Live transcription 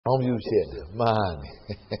view shit, man.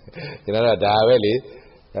 You know that valley.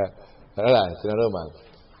 Man.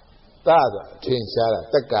 That Tinshara,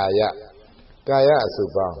 Kaya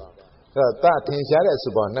Subang. That Tinshara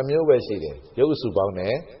Subang, Namu Weshide, Yo Subang,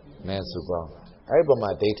 Nan Subang. I put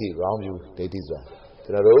my deity round you, deities.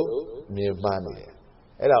 Traro, mere money.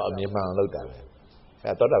 Era a mere man looked at it.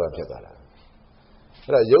 I thought about it.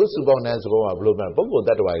 Yo Subang, Nan Subang, Blue Man, Bobo,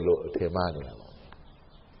 that way look, Timani.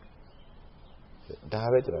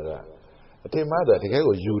 David, a Timada, the guy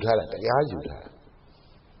was Utah, the guy Utah.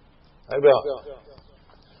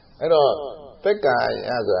 I know, Pekka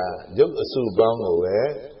as a yoke Subang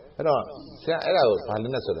away. I don't say I was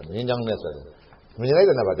Paliness of the Minyangness. Minyan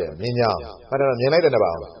about them, Minyan. What are Minyan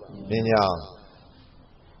about? Minyan.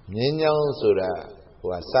 Minyan Sura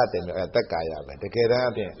was sat in Takaya, but the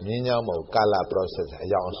Kerab, Minyan Kala process, a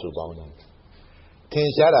young Subang.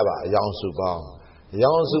 Tinshadaba, a young Subang.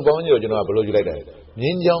 Young Subang, you know, below you later.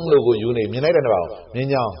 Minyan logo, you name Minyan about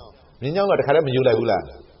Minyan. Minyan at the Karam Yula.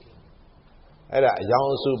 Era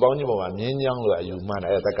young Subang, Minyan, you man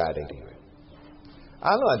at the garden.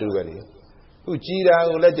 I know I do very. Who Chira,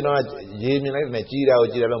 who let you know, Jamie like Chira or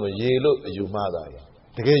Chira, ye look, you mother.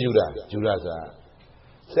 The gay Judas.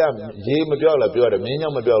 Sam, Ye Madiola, Pure, Minion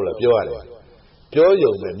Madiola, Pure. Pure,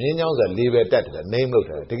 the Minions that live at that, the name of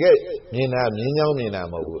her. The gay Mina,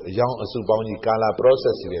 young Subang, Kala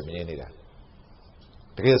process, you mean it.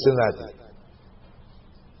 The gay Sinati.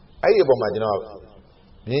 I imagine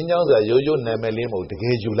Minions are yo Namelimo, the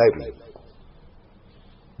gay you like.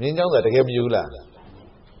 Minions are the game you like.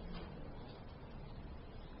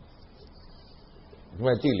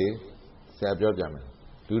 My chili, say a pure German.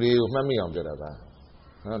 Do you have me on Jedaba?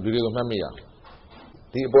 Do you have me on?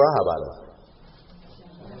 The Bohabala.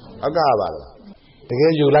 Agabala. The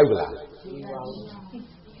game you like that.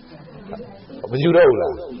 But you know,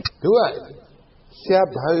 do I? See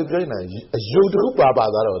how you join us. You do Baba,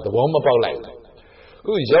 the warm about life.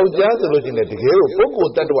 Who is your jazz looking at the girl? Who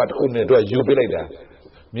that what couldn't do you be like that?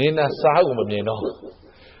 Mina Sahum, you know.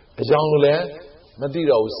 A young lad,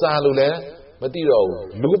 Matiro, Salule. Matiro,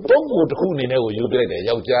 look to who know you did it,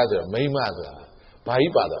 your jazz, my mother,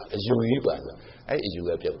 Paipata, as you eat, I you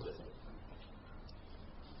have you.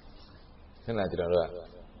 Then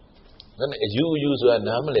you use a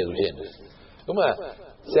nominal. Come on,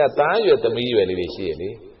 say a time at the media,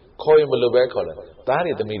 call him a little back collar, that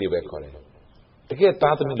is the media back collar. To get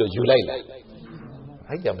that to me, you like.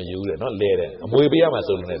 I am a you, not later. I'm way beyond my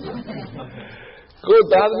soul. Good,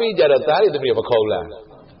 that means that I is the media of a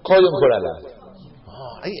cola. Call him Corella.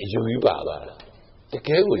 Oh, you Baba. The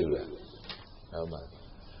care with you.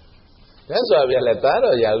 That's why we let Taro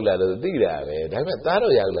Yagla to do that. I met Taro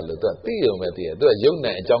Yagla to Tio Matia, do a young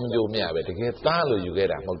man, John Jumia, to get Talo, you get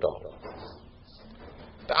a motor.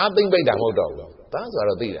 I think by the motor. That's what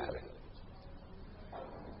I did.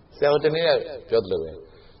 So, the near Jodleway.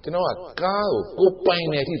 You know, a car who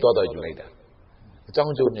pine at it or you later. John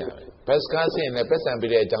Jumia. Pescasi and a person be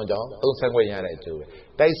there, John, don't send away at you.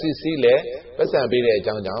 Daisy Sile, person be there,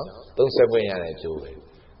 John, don't send away at you.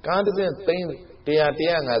 Can't think they are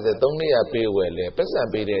young as a don't appear well, a person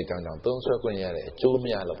be there, John, don't send away at you.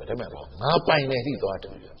 Jumia of the member. Now, pine at it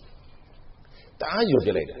or you. Are you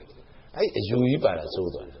later? I you eat by a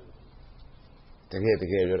soda. The gay,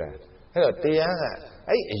 hello, Tiana.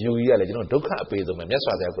 I you yell, you know, don't pay them, and that's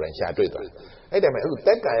why they're going to chat with us. I don't know who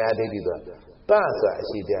that guy I did. That's why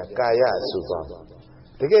she did Kaya Subang.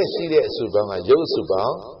 The guy she did Subang, a Yo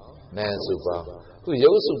Subang, Nan Subang. Who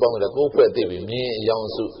Yo Subang, the go for the me, young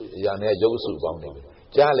Yo Subang.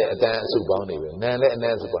 Charlie, a dance Subang, Nan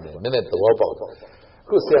Nan Subang, minute the wop out.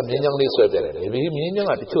 Who say a youngly sweater, if he mean young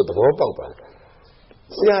at the truth, the wop out.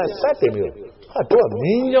 See, I sat him. I told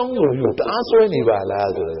me young you to answer any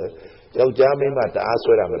ballad. Yo jamming at the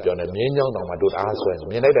answer, I'm a young, no, I don't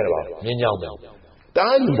answer, me later about me young.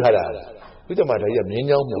 Time you had that. We don't matter, me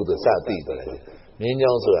young with the Sati. Me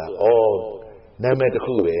young, oh, no matter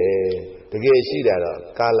who, the gay she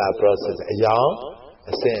that Kala process, a young,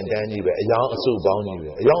 a Saint Danny, a young Subang,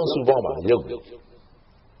 a young Subama, young.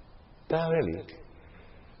 That really.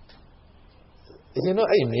 You know,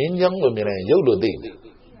 I mean young women and Yolo Ding.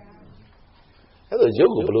 That's a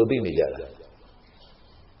Yoko Blooding together.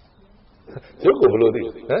 Yoko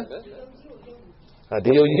Blooding, huh? A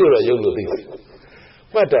deal you are Yolo Ding.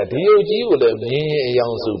 But a DOG would have me a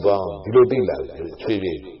young Subang, Blooding,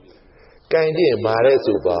 tribute. Can't you, Mare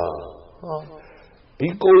Subang?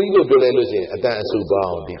 Pico Ego Dolelose, a dance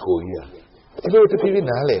Subang, Pico here. You go to Pivi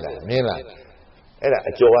Nale, Mela. Era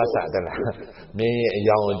a Joa Satana, me a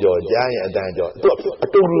young George, a dan George, a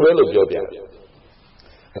two rule of Georgia.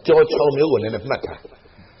 A George Homil in a matter.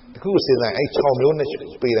 ခုစဉ်းစားအဲ့6မျိုးနဲ့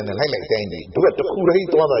ပေးတယ်နဲ့လိုက်တိုင်းဒီတို့ကတစ်ခုတည်း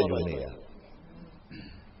သွားသွားယူနေတာ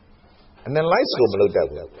analyze ကိုမလုပ်တတ်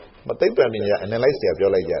ဘူးမသိပ္ပံပညာ analyze ဆရာပြော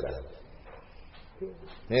လိုက်ကြတာ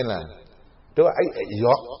မင်းလားတို့အဲ့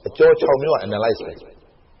ရောအကျော်6မျိုးက analyze ပဲ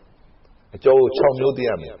အကျော်6မျိုးသိ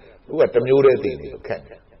ရမယ်သူကတစ်မျိုးတည်းသိနေလို့ခက်တ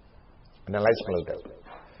ယ် analyze မလုပ်တတ်ဘူး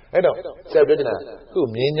အဲ့တော့ဆရာပြောချင်တာခု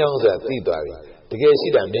မြင်းချောင်းဆိုတာသိသွားပြီတကယ်ရှိ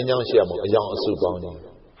တာမြင်းချောင်းရှိရမို့အယောင်အစုပေါင်းကြီး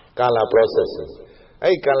color processing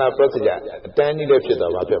အဲ့ color process ကအတန်းကြီးလည်းဖြစ်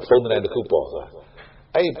သွားပါပြပုံသဏ္ဍာန်တစ်ခုပေါ်သွား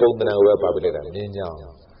အဲ့ပုံသဏ္ဍာန်ကိုပဲပါပြလိုက်တာမြင်းချောင်း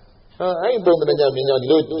အဲ့ပုံသဏ္ဍာန်ကြမြင်းချောင်းဒီ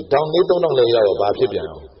လိုတောင်လေးသုံးတောင်လေးရတော့ဘာဖြစ်ပြန်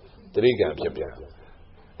အောင်တတိကံဖြစ်ပြန်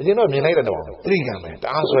အရင်တော့မြင်လိုက်တဲ့တော့တတိကံပဲတ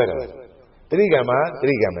အားဆွဲတယ်တတိကံမှာတ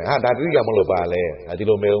တိကံပဲဟာဒါတတိကံမလို့ပါလဲဒီ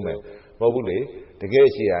လိုမဲဦးမယ်မဟုတ်ဘူးလေတကယ်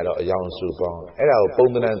ရှိရတော့အယောင်စုပေါင်းအဲ့ဒါကိုပုံ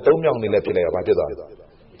သဏ္ဍာန်၃မြောက်နေလဲဖြစ်လိုက်တော့ဘာဖြစ်သွားလဲ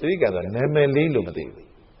တတိကံဆိုတာနာမည်လေးလို့မသိဘူး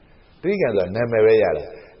တတိကံဆိုတာနာမည်ပဲရတယ်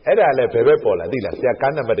အဲ့ဒါလည်းဘယ်ဘက်ပေါ်လာသိလားဆရာက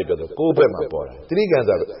န်းနံပါတ်တွေပြောဆိုကိုယ့်ဘက်မှာပေါ်လာတတိကံ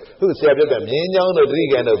ဆိုတာသူဆရာပြောတယ်မြင်းချောင်းတို့တတိ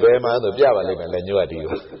ကံတို့ဘယ်မှာဆိုပြပါလိမ့်မယ်လက်ညှိုးကဒီ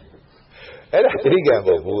ကိုအဲ့ဒါတတိကံ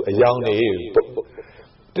ပေါ့ဘူးအယောင်နေ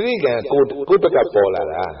တတိကံကိုယ့်ဘက်ကပေါ်လာ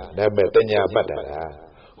တာနာမည်တညာမှတ်တာ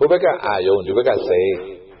ဟိုဘက်ကအာယုံဒီဘက်ကစိတ်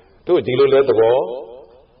တို့ဒီလိုလဲသဘော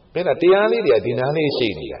မင်းကတရားလေးတွေကဒီနားလေးရှိ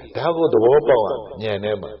နေတာဒါကိုသဘောပေါက်အောင်ဉာဏ်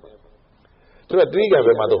နဲ့မှာသူကတတိကံဘ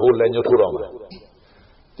ယ်မှာတော့ဟိုလက်ညှိုးထိုးတော့မှာ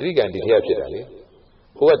တတိကံဒီထက်ဖြစ်တာလေ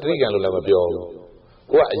ကိုကတတိကံလို့လည်းမပြောဘူး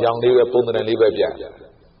ကိုကအယောင်လေးပဲပုံသဏ္ဍာန်လေးပဲပြတ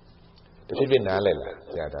ဖြည်းဖြည်းနားလဲလာ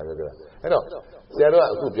ဆရာဒါပဲပြောအဲ့တော့ဆရာတို့က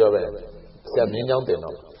အခုပြောပဲဆရာမြင်းချောင်းတင်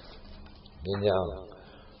တော့မြင်းချောင်း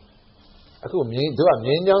အခုမြင်းတို့ကမြ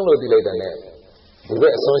င်းချောင်းလို့သိလိုက်တယ်နဲ့ဒီဘ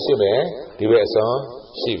က်အစွန်းရှိမယ်ဒီဘက်အစွန်း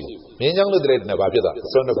ရှိပြီမြင်းချောင်းလို့သိလိုက်တယ်ဘာဖြစ်သွားအ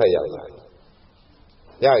စွန်းတစ်ဖက်ရောက်သွား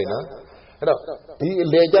ရပြီနော်အဲ့တော့ဒီအ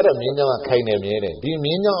လေကြတော့မြင်းချောင်းကခိုင်နေမြဲတယ်ဒီမြ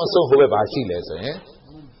င်းချောင်းအစွန်းဟိုဘက်ဘာရှိလဲဆိုရင်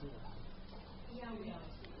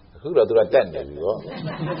အခုတော့သူကတက်နေပြီပေါ့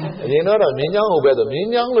အရင်တော့မြင်းချောင်းဟိုဘက်ဆိုမြင်း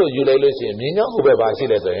ချောင်းလို့ယူလိုက်လို့ရှိရင်မြင်းချောင်းဟိုဘက်ဘာရှိ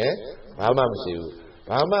လဲဆိုရင်ဘာမှမရှိဘူး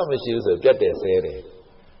ဘာမှမရှိဘူးဆိုပြတ်တယ်ဆဲတယ်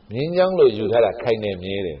မြင်းချောင်းလို့ယူထားတာခိုင်နေ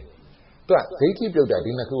မြဲတယ်သူကဒိဋ္ဌိပြုတ်တာ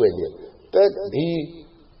ဒီနှစ်ခုပဲရှိတယ်ဒီ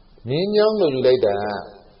မြင်းချောင်းလို့ယူလိုက်တာ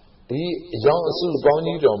ဒီအယောင်အစုပေါင်း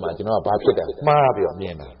ကြီးတော်မှာကျွန်တော်ကဘာဖြစ်တာမှားပြီးတော့မြ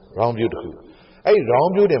င်တာ round view တစ်ခုအဲ့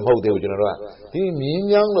round view တင်မဟုတ်သေးဘူးကျွန်တော်တို့ကဒီမြင်း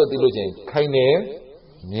ချောင်းလို့သိလို့ချင်းခိုင်နေ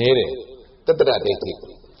မြဲတယ်တတ္တရဒိဋ္ဌိ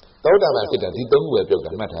သောတာပန်ဖြစ်တာဒီသုံးခုပဲပြုတ်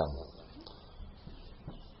တာမှတ်ထား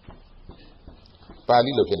ပါ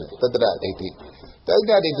ဠိလိုဖြစ်နေတတ္တရဒိဋ္ဌိတတ္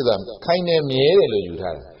တရဒိဋ္ဌိဆိုတာခိုင်နေမြဲတယ်လို့ယူ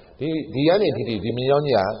ထားတာဒီကနေဒီမြင်းချောင်း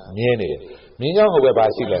ကြီးကမြဲနေတယ်မြင်းချောင်းဟိုဘက်ဘာ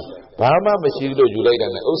ရှိလဲဘာမှမရှိဘူးလို့ယူလိုက်တာ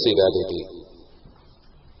နဲ့ဥစ္စေတဒိဋ္ဌိ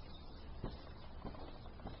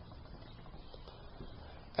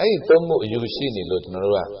အဲ့ဒီသုံးခုအယူရှိနေလို့ကျွန်တော်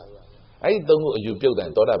တို့ကအဲ့ဒီသုံးခုအယူပြုတ်တယ်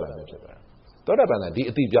သောတာပန်ပဲဖြစ်သွားတာသောတာပန်ကဒီ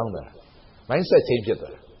အတိပြောင်းတာ mindset change ဖြစ်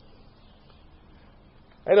သွားတာ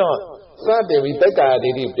အဲ့တော့စတင်ပြီးတက္ကာဒိ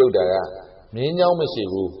ဋ္ဌိပြုတ်တာကမြင်းချောင်းမရှိ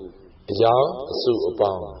ဘူးအယောင်အစုအ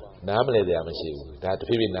ပေါင်းနားမလဲတရားမရှိဘူးဒါတ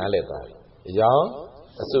ဖြည်းဖြည်းနားလဲသွားပြီအယောင်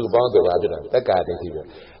အစုအပေါင်းဆိုတာဖြစ်တာတက္ကာဒိဋ္ဌိပဲ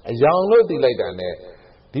အယောင်လို့သိလိုက်တာနဲ့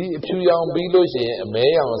ဒီအဖြူရောင်ပြီးလို့ရှိရင်အမဲ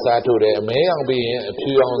ရောင်စားထိုးတယ်အမဲရောင်ပြီးရင်အဖြူ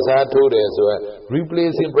ရောင်စားထိုးတယ်ဆိုတော့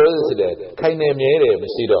replacing process တဲ့ခိုင်နေမြဲတယ်မ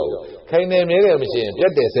ရှိတော့ဘူးခိုင်နေမြဲတယ်မရှိရင်ပြ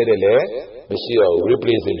တ်တယ်ဆဲတယ်လည်းမရှိတော့ဘူး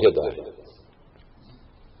replacing ဖြစ်သွားတယ်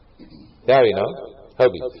ရပြီနော်ဟု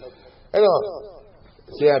တ်ပြီအဲ့တော့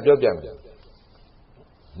ဆရာပြောပြမယ်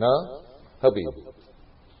နော်ဟုတ်ပြီ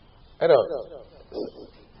အဲ့တော့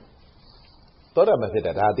သောတာပန်ဖြစ်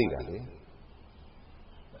တာဒါသိတာလေ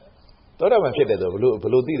သောတာပန်ဖြစ်တယ်ဆိုဘ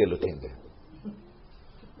လို့သိတယ်လို့ထင်တယ်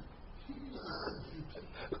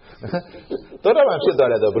သောတာပန်ဖြစ်သွား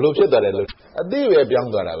တယ်ဆိုဘလို့ဖြစ်သွားတယ်လို့အသိပဲပြော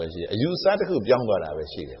င်းသွားတာပဲရှိတယ်အယူဆတစ်ခုပြောင်းသွားတာပဲ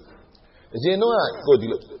ရှိတယ်အရင်တော့ကိုဒီ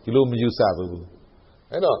လိုမယူဆဘူး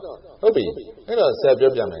အဲ့တော့ဟုတ်ပြီအဲ့တော့ဆက်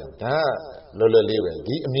ပြောပြမယ်ဒါလောလောလေးပဲ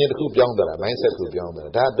ဒီအမြင်တစ်ခုပြောင်းသွားတာ mindset တစ်ခုပြောင်းသွား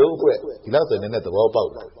တာဒါတို့အတွက်ဒီလောက်ဆိုရင်လည်းသဘောပေါ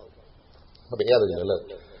က်တာဟုတ်ပြီအဲ့ဒါလည်းလို့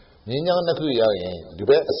ငင်းချောင်းတစ်ခုရောက်ရင်ဒီ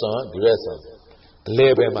ဘက်အစွန်ဒီဘက်အစွန်အလဲ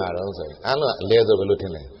ပဲမှာတော့ဆိုရင်အားလုံးအလဲဆိုဘယ်လိုထ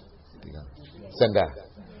င်လဲဒီကစင်တာ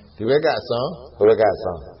ဒီဘက်ကအစွန်ဟိုဘက်ကအစွ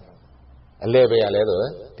န်အလဲပဲရလဲဆို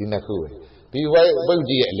ဒီနှစ်ခုပဲဒီဝိုင်းပုတ်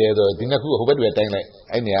ကြီးရဲ့အလဲဆိုဒီနှစ်ခုဟိုဘက်တွေတိုင်းလိုက်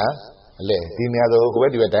အဲ့နေရာအလဲဒီနေရာဆိုဟိုဘ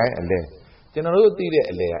က်တွေတိုင်းအလဲကျွန်တော်တို့သိတဲ့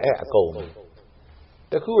အလဲအဲ့အကုန်ပဲ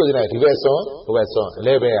တခုကဒီဘက်စွန်ဟိုဘက်စွန်အ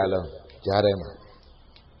လဲပဲရလုံးကြားထဲမှာ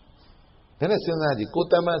ဒါနဲ့စဉ်းစားကြည့်ကို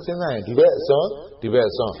တမန်စဉ်းစားရင်ဒီဘက်အစွန်ဒီဘက်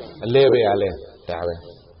အစွန်အလဲပဲရလဲဒါပဲ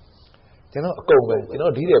ကျွန်တော်အကုန်ပဲကျွန်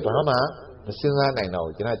တော်ဒီတဲ့ဘာမှမစဉ်းစားနိုင်တော့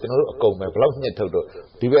ဘူးကျွန်တော်တို့အကုန်ပဲဘလောက်ညှစ်ထုတ်တော့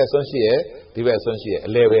ဒီဘက်အစွန်ရှိရဲ့ဒီဘက်အစွန်ရှိရဲ့အ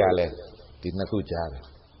လဲပဲရလဲဒီနှစ်ခုကြားတယ်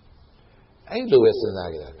အဲ့လိုပဲစဉ်း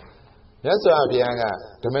စားကြတာမြတ်စွာဘုရားက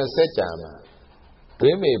ဓမ္မစကြာမှာ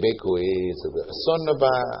ဒွေးမေဘိက္ခုေဆိုပြီးအစွန်နှစ်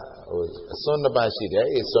ပါးဟ son the bashi there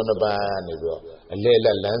is son the ban, a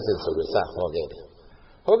lela lances of the sa forget.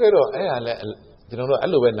 Hogero, you know, I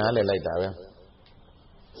love an alley like that.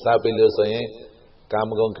 Sapilo saying,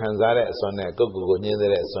 Kamagon Kanzare, son, Gogo, near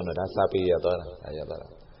the son of Sapi Yadora.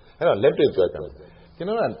 Hello, let me go. You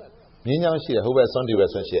know what? Nina, she who was on the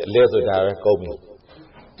Western, she later direct call me.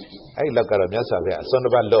 I look at a mess of it, son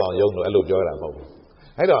of a law, young Allo.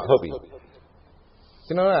 I don't hope you.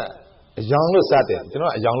 You know, a young look at it, you know,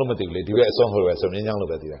 a young material, you get some who are some young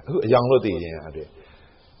look at it. A young look at it.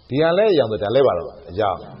 Diale young the level,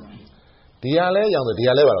 young. Diale young the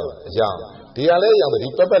level, young. Diale young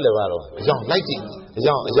the pepper level, young, lighting,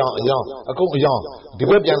 young, a cook young. The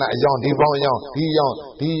web young, young, the brown young,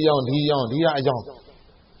 the young.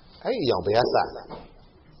 Hey, young Beasa.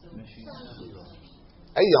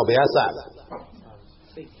 Hey, young Beasa.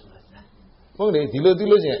 Only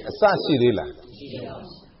dilution, a sa shirilla.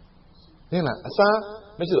 Nina, a sa,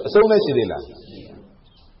 so much shirilla.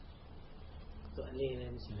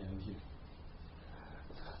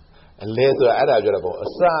 A later adaptable, a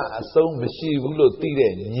sa, so machine will tea,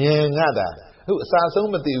 Nyangada, who sa so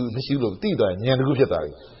much machine will tea, Nyangushata.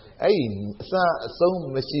 Ay, sa, so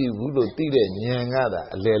machine will tea, Nyangada,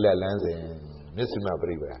 Lela Lansing, Missima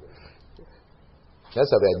Briva.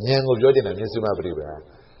 That's a bad Nyango Jordan and Missima Briva.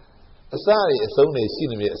 A sorry, it's only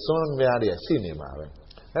cinema, son Maria cinema.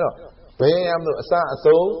 Hello, Bayam, a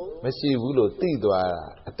so, Messi Wulo Tidua,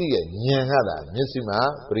 a tea, Nyangada, Missima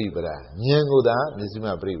Briva, Nyangoda,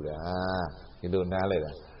 Missima Briva. You don't know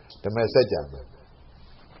later. The message.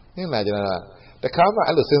 Imagine the cover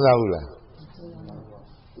and the Sinawula.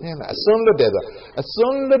 A son looked at a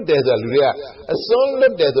son looked at a son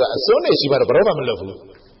looked at a son is about a problem.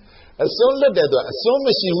 A son looked at a son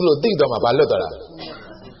Messi Wulo Tidoma Balota.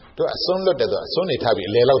 To a son looked at a son it have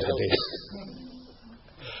lay out a day.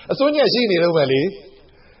 A son you see it overly.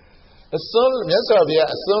 A son, yes, a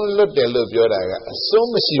son looked at Yoda, a son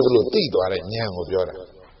Messi Wulo Tidora, Yang of Yoda.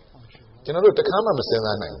 You know, the common mistake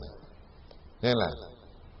that night. Nella.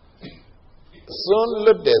 Son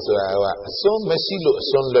looked at so Messi look,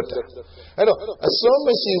 son looked at. I know, a son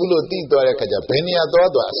Messi Wulo Tidora, Benia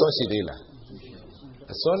Dodo, a son Sidilla.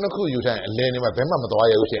 A son of who you can learn him a Bema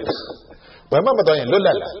Madoya. Bema Madoya,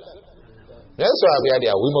 Lula. That's why the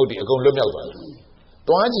idea we moved to go look out.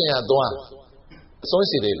 Doanjia Doa, son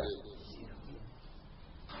Sidilla.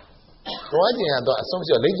 Doanjia Doa, some of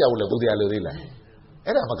your lady will do the Aludilla.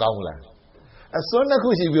 And I'm a gongla. A son of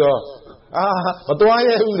who you are, but do I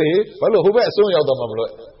have well, who wears so young?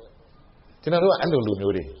 You know, I don't know.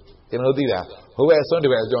 You know, who wears so a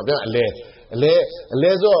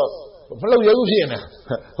lezo, follow you.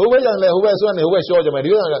 Who wears one who wears short of my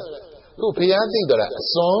dear? Who pay anything that a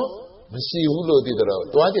son, she will do the road.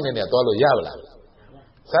 Do I didn't at all Yabla?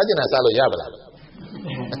 Sergeant Asalo Yabla.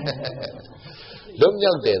 Don't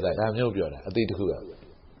young day that I'm no good. I did who.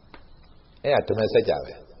 Yeah, to message of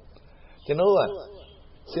it. You know what?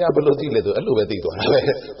 See, I believe it. I look at it.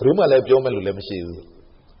 Ruma left your melody.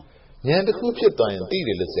 Yan the hoop shit on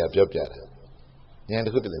let's say a job. Yan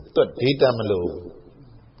the hoop data malo.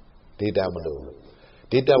 Data malo.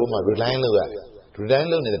 Data woman relying on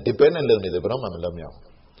the dependent loan is the Brahma Malomio.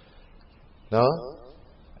 No?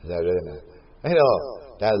 I know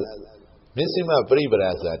that Missima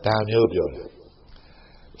Bribra as a damn you.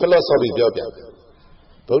 Philosophy job.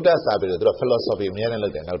 Buddha Sabi, the philosophy, Mian and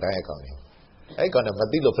Logan, no diaconing. I got a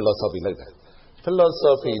Madilo philosophy like that.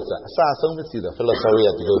 Philosophy is a some the philosophy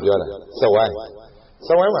at the Yoda. So why?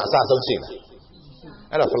 So I'm a some sheep.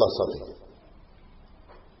 And a philosophy.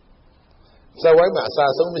 So I'm a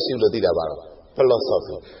some machine did about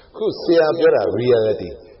philosophy. Who see a better reality?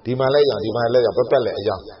 Dimalaya, Papella,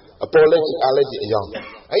 young. Apology, allergy, young.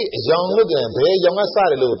 A young looking, very young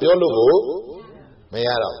aside, little logo. May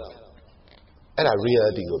I know? And a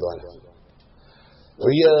reality go on.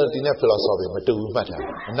 Reality in philosophy, but to matter.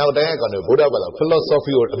 And now they are going to Buddha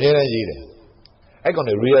philosophy or energy. I got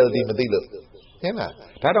a reality material.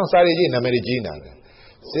 That on Saturday in Americana.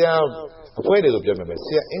 See, I'm afraid of your members.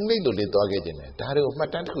 See, English to the dog agent. That is my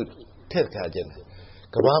time to tell Kajan.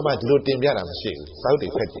 Kabama to do Timbiana machine. Saudi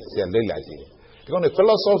fetching. See, a little like it. They're going to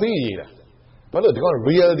philosophy. But they're going to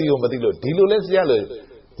reality or material. Dilo less yellow.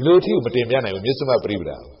 Dilo to Matimiana, Musuma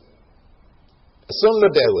Pribra. Son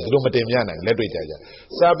looked at was Lumatimiana, literature.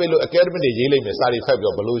 Sabelo Academy, Yilim, Sari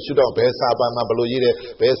Fabio, Balu, Shudo, Pesaba, Balu,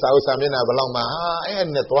 Pesau Samina, Balama,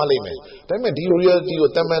 and the Twalime. Then a deal reality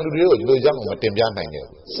with Taman Rio, you young Matimiana.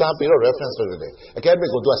 Sabilo reference to the Academy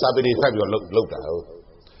go to a Sabidi Fabio looked out.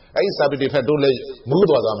 I Sabidi Fabio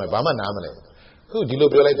moved was on my Bama Namane. Who do you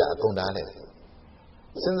look like that? Kundane.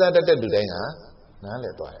 Since that today,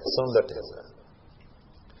 Nale, son looked at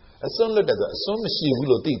အစွန်းလွတ်တယ်ဆိုအစွန်းမရှိဘူး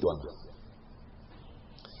လို့သိသွားမှာ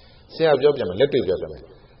ဆရာပြောပြန်မယ်လက်တွေ့ပြောပြန်မယ်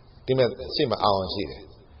ဒီမဲ့ရှေ့မှာအောင်ရှိတယ်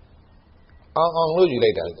အောင်လို့ယူ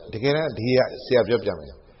လိုက်တာတကယ်တမ်းဒီကဆရာပြောပြန်မ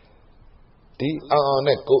ယ်ဒီအောင်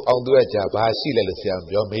နဲ့ကိုအောင်သူကကြာဘာရှိလဲလို့ဆရာ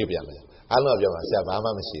ပြောမေးပြန်မယ်အားလုံးကပြောမှာဆရာဘာမှ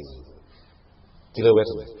မရှိဘူးဒီလိုပဲ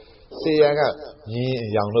ဆိုတယ်ဆရာကမြင်အ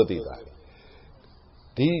ယောင်လို့သိသွားတယ်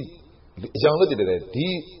ဒီအယောင်လို့သိတယ်ဒီ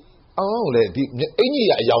အောင်လေဒီအင်ကြီး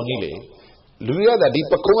ရအယောင်ကြီးလေလူရတာဒီ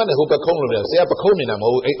ပခုံးကနေဟိုပခုံးလို့ပြောဆရာပခုံးနေတာမ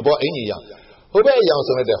ဟုတ်ဘူးအပေါ်အင်ကြီးရဟိုဘက်အယောင်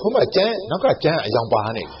ဆိုလိုက်တယ်ဟိုမှာကျန်းနောက်ကကျန်းအယောင်ပါ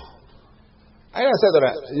နေအဲ့ဒါဆက်တော့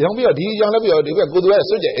ရောင်ပြီးတော့ဒီအယောင်လည်းပြီးတော့ဒီဘက်ကိုသူက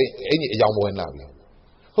စွတ်ကြအင်ကြီးအယောင်ဝင်လာပြီ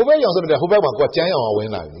ဟိုဘက်အယောင်ဆိုတော့ဟိုဘက်မှာကိုကျန်းအောင်ဝင်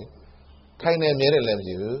လာပြီခိုင်နေမြဲတယ်လည်းမ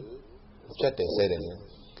ရှိဘူးဖြတ်တယ်ဆဲတယ်လေ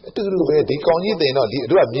အတူတူပဲဒီကောင်ကြီးတင်တော့ဒီ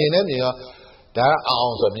တို့ကမြင်နေမြင်ရောဒါအော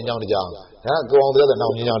င်ဆိုမြင်ကြောင်တရားဒါကိုအောင်တဲ့နော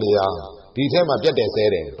က်မြင်ကြောင်တရားဒီထဲမှာပြတ်တယ်ဆဲ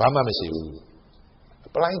တယ်ဘာမှမရှိဘူး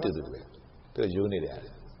ပလိုင်းတူတူပဲသူယူနေတယ်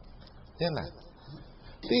ညင်လား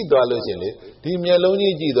သိသွားလို့ရှင်လေဒီမျက်လုံး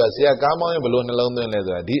ကြီးကြည့်သွားဆရာကားမောင်းရင်ဘလို့နှလုံးသွင်းလဲ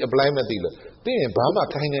ဆိုတာဒီ apply မသိလို့သိရင်ဘာမှ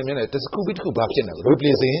ခိုင်နေမြင်တယ်တစ်ခုပြီးတစ်ခုဘာဖြစ်နေလဲ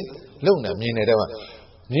replacing လုံနေမြင်နေတဲ့မှာ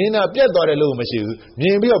မြင်တာပြတ်သွားတယ်လို့မရှိဘူးမြ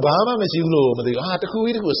င်ပြီးတော့ဘာမှမရှိဘူးလို့မသိဘူးတစ်ခု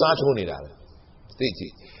ပြီးတစ်ခုစားထိုးနေတာပဲသိကြ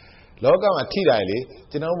ည့်လောကမှာထိတာလေ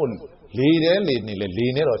ကျွန်တော်တို့လေတဲလေနေလေလေ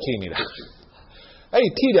နဲ့တော့ထိနေတာအဲ့ဒီ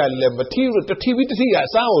ထိတာလေမထိဘူးတထိပြီးတထိကအ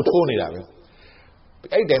စားကိုထိုးနေတာပဲ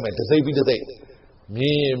အဲ့ဒီတိုင်းမှာတစ်စိတ်ပြီးတစ်စိတ်မြ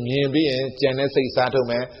င်ပြီးရင်ကြံတဲ့စိတ်စားထုတ်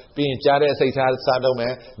မယ်ပြီးရင်ကြားတဲ့စိတ်စားထုတ်မ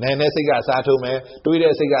ယ်နားတဲ့စိတ်ကစားထုတ်မယ်တွေး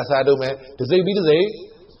တဲ့စိတ်ကစားထုတ်မယ်တစ်စိတ်ပြီးတစ်စိတ်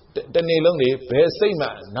တနေ့လုံးနေဘယ်စိတ်မှ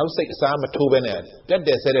နောက်စိတ်အစားမထိုးဘဲနဲ့တက်တ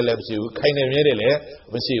ယ်ဆဲတယ်လည်းမရှိဘူးခိုင်နေမြဲတယ်လည်း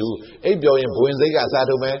မရှိဘူးအိပ်ပြောရင်ဘဝင်စိတ်ကစား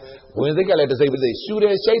ထုတ်မယ်ဝင်စိတ်ကလည်းတစ်စိတ်ပြီးတစ်စိတ်ရှူတ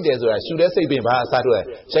ယ်ရှိုက်တယ်ဆိုတာရှူတဲ့စိတ်ပင်ဘာအစားထုတ်လဲ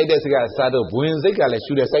ရှိုက်တဲ့စိတ်ကစားထုတ်ဘဝင်စိတ်ကလည်း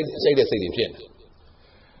ရှူတယ်ရှိုက်တဲ့စိတ်တွေဖြစ်နေ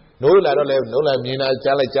နိုးလာတော့လည်းနိုးလာမြင်လာ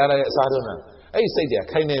ကြားလိုက်အစားထုတ်တာအဲ့ဒီစိတ်တွေက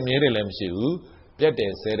ခိုင်နေမြဲတယ်လည်းမရှိဘူးပြတ်တ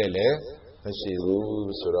ယ်ဆဲတယ်လည်းမရှိ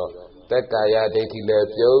ဘူးဆိုတော့တက္ကာယဒိဋ္ဌိလည်း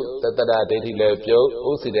ပြုတ်တတ္တရဒိဋ္ဌိလည်းပြုတ်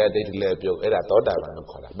ဥစ္စရဒိဋ္ဌိလည်းပြုတ်အဲ့ဒါသောတာပန်လို့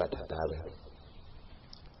ခေါ်တာမှတ်ထားတာပဲ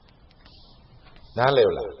နားလ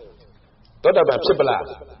ည်လားသောတာပန်ဖြစ်ပလား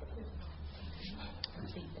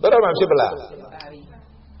သောတာပန်ဖြစ်ပလား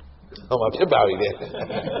ဟုတ်မှာဖြစ်ပါပြီလေ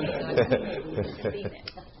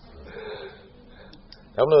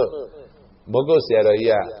ဒါမလို့ဘုဂုတ်ဆရာတော်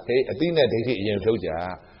ကြီးကဟေးအတိနဲ့ဒိဋ္ဌိအရင်ဖြုတ်ကြ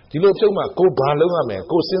ဒီလိုဖြုတ်မှကိုဘာလုံးရမယ်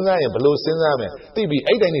ကိုစဉ်းစားရင်ဘလို့စဉ်းစားမယ်သိပြီ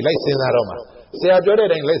အဲ့တိုင်းနေလိုက်စဉ်းစားတော့မှာဆရာပြောတဲ့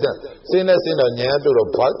အတိုင်းလိုက်စဉ်းတော့ဉာဏ်တို့တော့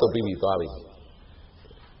ဘာတော့ပြီးသွားပြီ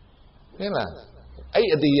ဟင်လားအဲ့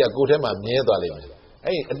အတီးကကိုယ်ထဲမှာမြဲသွားလိမ့်မယ်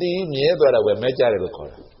အဲ့အတီးမြဲသွားတာပဲမဲကြတယ်လို့ခေါ်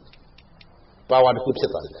တာပါဝါတစ်ခုဖြ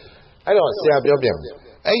စ်သွားတယ်အဲ့တော့ဆရာပြောပြန်တယ်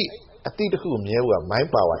အဲ့အတီးတစ်ခုမြဲဖို့က mind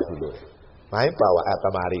power တစ်ခုလို့ mind power တ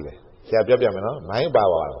မာရီပဲဆရာပြောပြန်မယ်နော် mind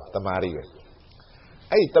power တမာရီပဲ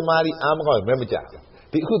အဲ့တမာရီအားမကောင်းရင်မဲမကြ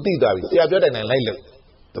ဒီအခုသိသွားပြီဆရာပြောတဲ့နိုင်လိုက်လို့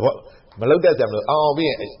တော့မလောက်တတ်ကြမလို့အောင်ပြီး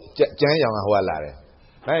ရင်ကျန်းရောင်ကဟိုကလာတယ်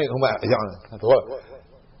အဲ့ဟိုမှာအရောင်တော့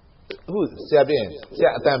အခုဆရာပြင်ဆရာ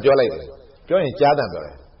အတန်ပြောလိုက်တယ်ပြောရင်ကြားတန်ပြောတ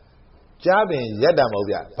ယ်ကြားပင်ရက်တာမဟုတ်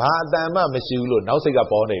ဗျဘာအတန်မှမရှိဘူးလို့နောက်စိတ်က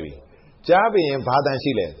ပေါ်နေပြီကြားပင်ဘာတန်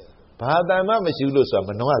ရှိလဲဘာတန်မှမရှိဘူးလို့ဆိုတာမ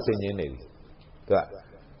နှောကဆင်ញင်းနေပြီသူက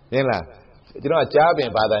နင်းလားကျွန်တော်ကကြားပင်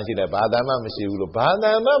ဘာတန်ရှိလဲဘာတန်မှမရှိဘူးလို့ဘာတ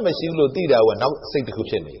န်မှမရှိဘူးလို့သိတာကနောက်စိတ်တစ်ခု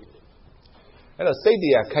ဖြစ်နေအဲ့တော့စိတ်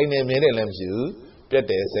တွေကခိုင်နေမြဲတယ်လည်းမရှိဘူးပြတ်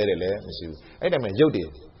တယ်ဆဲတယ်လည်းမရှိဘူးအဲ့ဒါမှရုပ်တယ်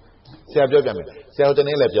ဆရာပြောပြမယ်ဆရာတို့တ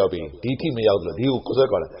နေ့လည်းပြောပြီးဒီထိမရောက်ဘူးလို့ဒီကိုဆွဲ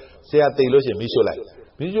ခေါ်လာဆရာသိလို့ရှိရင်မိရှုလိုက်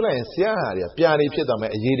ရင်ဆရာဟာတွေကပြာတွေဖြစ်သွားမ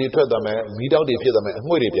ယ်အရည်တွေထွက်သွားမယ်မီးတောက်တွေဖြစ်သွားမယ်အ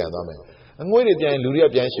ငွေ့တွေပြန်သွားမယ်အငွေ့တွေပြန်ရင်လူတွေက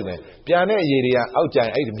ပြန်ရှုမယ်ပြာနဲ့အရည်တွေကအောက်ကျရင်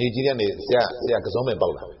အဲ့ဒီမြေကြီးတွေကနေဆရာကစုံးမဲ့ပေါ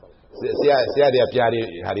က်လာဆရာတွေကပြာတွေ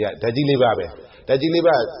ဟာတွေကဓာတ်ကြီးလေးပါပဲဓာတ်ကြီးလေး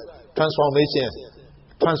ပါ transform ပဲဖြ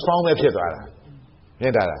စ်သွားတာမြ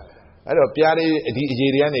င်တာလားအဲ့တော့ပြားတွေဒီအ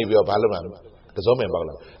ရေးတွေကနေပြီးတော့ဘာလုပ်မှာကစုံးမင်ပေါက်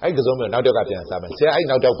လာအဲ့ကစုံးမင်နောက်တော့ကပြန်စားမယ်ဆရာအဲ့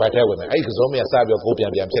နောက်တော့ဗတ်ထဲဝင်မယ်အဲ့ကစုံးမင်စားပြီးတော့ကိုပြ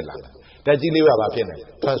န်ဖြစ်လာတယ်ဓာတ်ကြီးလေးပါဖြစ်နေ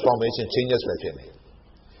transformation changes ပဲဖြစ်နေ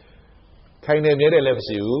ခိုင်နေမြဲတယ်လည်းမ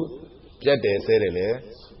ရှိဘူးပြတ်တယ်ဆဲတယ်လည်း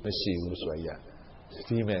မရှိဘူးဆိုရ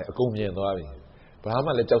ဒီမဲ့အကုန်မြင်သွားပြီဘာမှ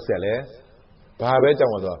လည်းကြောက်စရာလည်းဘာပဲကြော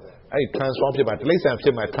က်မှာဆိုအဲ့ transform ဖြစ်မှာတိရစ္ဆာန်ဖြ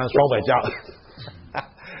စ်မှာ transform ပဲကြောက်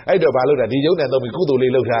အဲ့တော့ဘာလုပ်တာဒီရုပ်နဲ့တော့ပြီးကုသိုလ်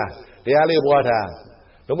လေးလုပ်ထားတရားလေးပွားထား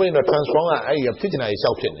လုံးဝတော့ transform ကအဲ့ဒီဖြစ်ချင်တာကြီး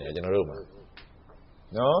ရှောက်ဖြစ်နေတယ်ကျွန်တော်တို့မှာ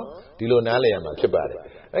နော်ဒီလိုနားလည်ရမှာဖြစ်ပါတယ်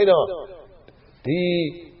အဲ့တော့ဒီ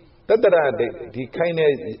တတ္တရဒီခိုင်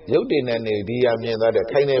တဲ့ရုပ်တည်နေဒီရမြင်သွားတဲ့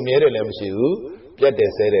ခိုင်နေမြဲတယ်လည်းမရှိဘူးပြတ်တ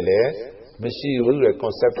ယ်ဆဲတယ်လည်းမရှိဘူးဆိုတဲ့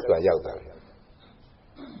concept ကရောက်တာ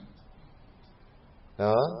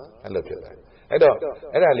နော်အဲ့လိုဖြစ်တာအဲ့တော့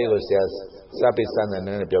အဲ့ဒါလေးကိုဆရာစာပေစာနဲ့န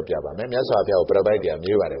ည်းနည်းပြောပြပါမယ်မြတ်စွာဘုရားကိုပြပိုက်တရား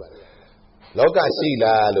မေးပါတယ်လောကရှိ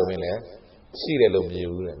လားလို့မင်းလဲရှိတယ်လို့မြင်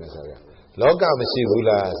ဘူးတဲ့မြတ်စွာဘုရားလောကမရှိဘူး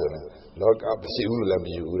လားဆိုတော့ လောကမရှိဘူးလို့လည်းမ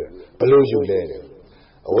ယူဘူးတဲ့ဘယ်လိုယူလဲ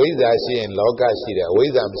အဝိဇ္ဇာရှိရင်လောကရှိတယ်အဝိ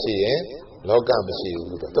ဇ္ဇာမရှိရင်လောကမရှိ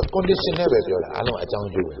ဘူးသူ condition နဲ့ပဲပြောတာအားလုံးအကြောင်း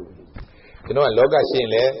ကျိုးပဲကျွန်တော်ကလောကရှိရင်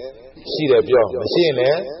လည်းရှိတယ်ပြောမရှိရင်လ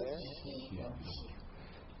ည်း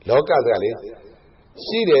လောကကလေ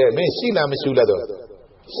ရှိတယ်မင်းရှိလားမရှိဘူးလားတော့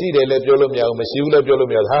ရှိတယ်လည်းပြောလို့မရဘူးမရှိဘူးလည်းပြောလို့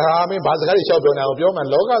မရဘူးဟာမင်းဘာစကားတွေလျှောက်ပြောနေအောင်ပြောမှ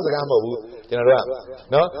လောကစကားမဟုတ်ဘူးကျွန်တော်တို့က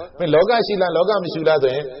နော်မင်းလောကရှိလားလောကမရှိဘူးလား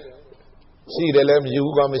ဆိုရင်ရှိတယ်လည်းမယူ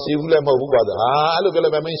ဘူးကွာမရှိဘူးလည်းမဟုတ်ဘူးကွာဆိုဟာအဲ့လိုပြော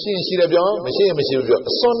လို့မင်းရှိရင်ရှိတယ်ပြောမရှိရင်မရှိဘူးပြော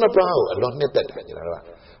အစွန်းနှစ်ပါးကိုအလွန်နှစ်သက်တယ်ကျွန်တော်တို့က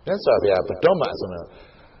မြတ်စွာဘုရားဘယ်တော့မှအစွန်း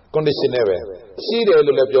condition နဲ့ပဲရှိတယ်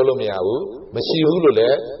လို့လည်းပြောလို့မရဘူးမရှိဘူးလို့လ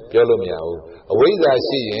ည်းပြောလို့မရဘူးအဝိဇ္ဇာ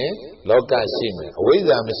ရှိရင်လောကရှိမယ်အဝိဇ္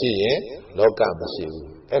ဇာမရှိရင်လောကမရှိဘူး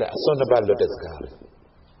အဲ့ဒါအစွန်းနှစ်ပါးလွတ်တဲ့စကားပဲ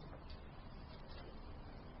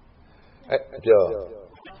ပြော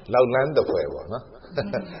လောက်လန်းတဲ့ဖွယ်ပေါ့နော်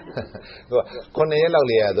ဟို9ရက်လောက်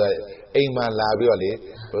လေရတော့အိမ်မှာလာပြီးတော့လေ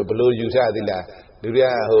ဘလို့ယူထားသေးလားလူတွေက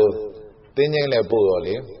ဟိုတင်းငိမ့်လဲပို့တော့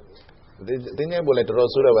လေတင်းငိမ့်ပို့လဲတော်တော်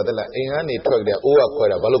ဆိုးတော့ပါတလားအိမ်ကနေထွက်တယ်အိုးကခွဲ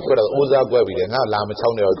တာဘာလို့ခွဲတော့အိုးစားခွဲပြီးတယ်ငါလာမချော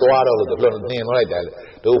င်းနေတော့သွားတော့လို့နှင်သွားလိုက်တယ်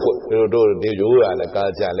တို့ဒီရိုးရလဲကာ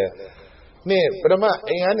ကြလဲနှင်ပထမ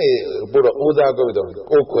အိမ်ကနေပို့တော့အိုးစားခွဲပြီးတော့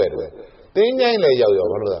အိုးခွဲတယ်တင်းငိမ့်လဲရောက်ရော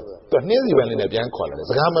ဘာလို့လဲသူနှင်းစီပန်းလေးနဲ့ပြန်ခေါ်လာတယ်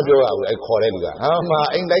စကားမပြောရဘူးအဲ့ခေါ်တဲ့လူကဟာမ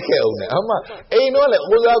အိမ်လိုက်ခဲ့အောင်နဲ့ဟာမအိမ်တော့လည်း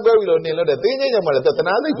အိုးစားကွဲပြီးလို့နေလို့တဲ့တင်းချင်းညမှာလည်းတ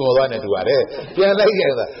နာစိတ်ပေါ်သွားနေတူပါတယ်ပြန်လိုက်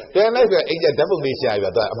ခဲ့တာပြန်လိုက်ခဲ့အိမ်ကျဓာတ်ပုံလေးရှာ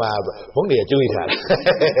ပြီးတော့အမဘုန်းတွေကကျွေးထားတယ်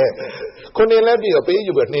ခုနေလည်းပြီးတော့ပေး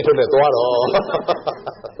ယူပြီးနှင်းထုတ်လဲသွားတော့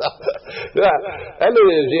သူကအဲ့လို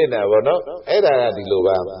ဖြစ်နေတာပေါ့နော်အဲ့ဒါကဒီလို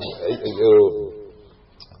ပါဟို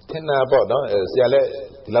ထင်တာပေါ့နော်ဆရာလည်း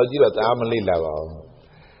ဒီလောက်ကြီးတော့သားမလေးလာပါဘူး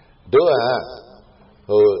တို့က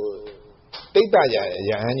ဟိုတိတ်တရ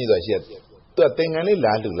ဟန်းကြီးဆိုရှိတယ်သူကသင်္ကန်းလေး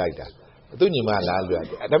လာလူလိုက်တာသူညီမလာလူရ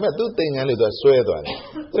တယ်ဒါပေမဲ့သူသင်္ကန်းလေးသူဆွဲသွားတယ်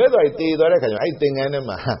ဆွဲသွားပြီးတေးသွားတဲ့ခါကျတော့အဲ့သင်္ကန်းထဲ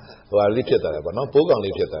မှာဟိုဟာလေးဖြစ်သွားတယ်ပေါ့နော်ပိုးကောင်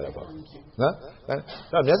လေးဖြစ်သွားတယ်ပေါ့နော်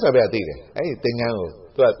အဲ့မြတ်စွာဘုရားသိတယ်အဲ့ဒီသင်္ကန်းကို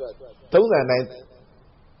သူကသုံးဆန်တိုင်း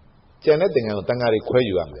ကျန်တဲ့သင်္ကန်းကိုတန်ဃာတွေခွဲ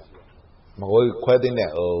ယူရမယ်မဟုတ်ခွဲသိတဲ့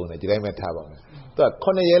အောင်နဲ့ဒီတိုင်းပဲထားပါမယ်သူက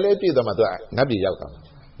9ရက်လေးပြည့်သွားမှသူကနတ်ပြည်ရောက်သွားတယ်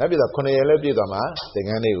နတ်ပြည်တော့9ရက်လေးပြည့်သွားမှသင်္က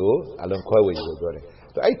န်းလေးကိုအလုံးခွဲဝေယူလို့ပြောတယ်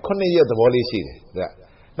အဲ့9ရက်သဘောလေးရှိတယ်ဒါ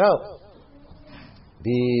နောက်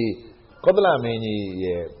ဒီကောသလမင်းကြီး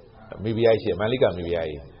ရဲ့မိဖုရားရှိမန္လိကမိဖုရား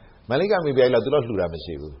ကြီးမန္လိကမိဖုရားကြီးတော့သူတော့လှူတာမ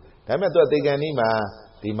ရှိဘူးဒါပေမဲ့သူကတေကန်ကြီးမှာ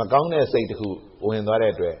ဒီမကောင်းတဲ့စိတ်တစ်ခုဝင်သွား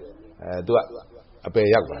တဲ့အတွက်သူကအပယ်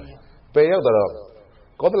ရောက်သွားတယ်အပယ်ရောက်တော့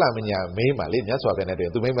ကောသလမင်းညာမင်းပါလေမြတ်စွာဘုရားနဲ့တွေ့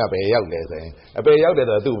သူမင်းမပယ်ရောက်လဲဆိုရင်အပယ်ရောက်တယ်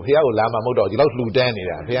ဆိုတော့သူဘုရားကိုလာမှမဟုတ်တော့ဒီလောက်လှူတန်းနေ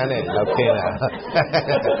တာဘုရားနဲ့လောက်ခင်းတာ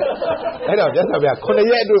အဲ့တော့မြတ်စွာဘုရား9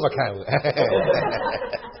ရက်အတွက်မခံဘူး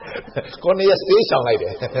9ရက်စေးဆောင်လိုက်တ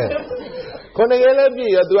ယ်9ရက်လည်းပြ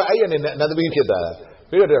ည့်ရောသူကအဲ့ရနေနတ်သမီးဖြစ်သွားတာ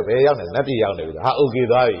ပြီးတော့ဘယ်ရောက်နေနတ်ပြည်ရောက်နေပြီဟာโอเค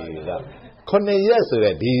သွားပြီဆို9ရက်ဆို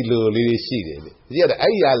တဲ့ဒီလိုလေးရှိတယ်လေဒီက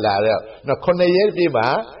အဲ့ရလာတော့9ရက်ပြည့်မှာ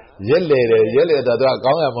ရက်လေတယ်ရက်လေတော့သူက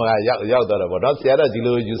ကောင်းရမှာရောက်တော့ပေါ့နော်ဆရာတော့ဒီ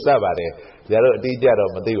လိုယူဆပါတယ်ဆရာတို့အတိအကျ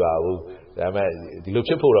တော့မသိပါဘူးဒါပေမဲ့ဒီလို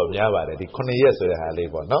ဖြစ်ဖို့တော့များပါတယ်ဒီ9ရက်ဆိုတဲ့ဟာ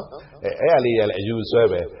လေးပေါ့နော်အဲ့ဟာလေးရလည်းအယူဆွဲ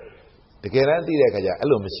ပဲတကယ်တမ်းသိတဲ့အခါကျအဲ့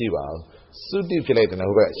လိုမရှိပါဘူးသုတိဖြစ်လိုက်တယ်နော်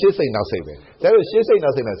ဟိုဘက်ရှေ့စိတ်နောက်စိတ်ပဲဒါပေမဲ့ရှေ့စိတ်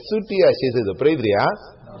နောက်စိတ်နဲ့သုတိရရှေ့စိတ်ဆိုပြိတ္တိက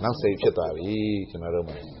နောက်စိတ်ဖြစ်သွားပြီကျွန်တော်တို့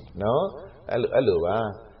မှာနော်အဲ့လိုပါ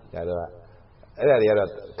ဒါတော့အဲ့ဒါတွေကတော့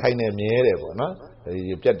ခိုင်းနေမြဲတယ်ပေါ့နော်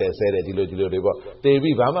ဒီပြတ်တယ်ဆဲတယ်ဒီလိုတွေပေါ့တေ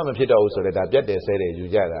ပြီးဘာမှမဖြစ်တော့ဘူးဆိုတော့ဒါပြတ်တယ်ဆဲတယ်ယူ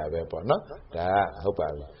ကြတာပဲပေါ့နော်ဒါဟုတ်ပါ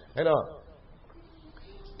ပြီအဲ့တော့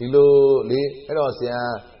ဒီလိုလေအဲ့တော့ဆရာ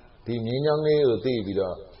ဒီငင်းချောင်းလေးကိုသိပြီး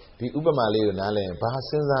တော့ဒီဥပမာလေးကိုနားလည်ဘာစ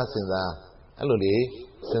ဉ်းစားအဲ့လိုလေ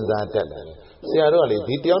စဉ်းစားတတ်တယ်ဆရာတို့ကလေ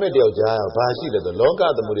ဒီတယောက်နဲ့တယောက်ကြားဘာရှိလဲဆိုလောက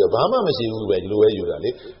သမှုတွေဘာမှမရှိဘူးပဲဒီလိုပဲယူတာလေ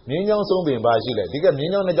ငင်းချောင်းဆုံးပင်ဘာရှိလဲဒီကင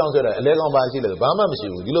င်းချောင်းနဲ့ကြောင်းဆွဲတာအလဲကောင်ဘာရှိလဲဆိုဘာမှမရှိ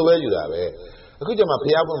ဘူးဒီလိုပဲယူတာပဲအခုကျမှ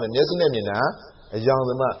ဖျားဖို့မယ်မျက်စိနဲ့မြင်တာအယောင်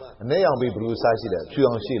သမအ내ရောင်ပြီးဘလူးစားရှိတယ်ဖြူ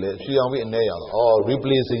အောင်ရှိလေဖြူအောင်ပြီးအ내ရောင်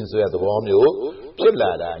replacing ဆိုတဲ့သဘောမျိုးဖြစ်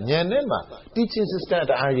လာတာဉာဏ်နဲ့မှ teaching system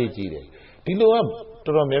တအားရေးကြည့်တယ်ဒီလိုက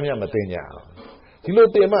တော်တော်များများမသိကြအောင်ဒီလို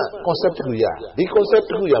တင်မှ concept တစ်ခုရဒီ concept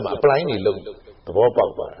တစ်ခုရမှ apply နေလို့သဘောပေါ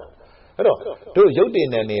က်သွားတာအဲ့တော့တို့ရုပ်တင်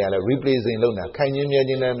တဲ့နေရာလဲ replacing လုပ်တာခိုင်ချင်းမြဲ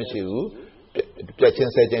ချင်းလည်းမရှိဘူးပြက်ချ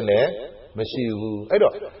င်းဆဲချင်းလည်းမရှိဘူးအဲ့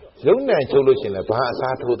တော့ရုပ်နံချုပ်လို့ရှင်လဲဘာအ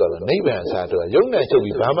စားထိုးတော့လဲနိဗ္ဗာန်အစားထိုးရုပ်နံချုပ်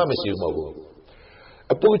ပြီးဘာမှမရှိဘူးမဟုတ်ဘူး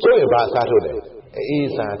အပူချုပ်ရင်ဘာအစားထိုးလဲအေး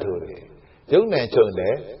စားထိုးတယ်ရုပ်နံချုပ်တ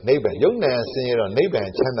ယ်နိဗ္ဗာန်ရုပ်နံဆင်းရဲတော့နိဗ္ဗာန်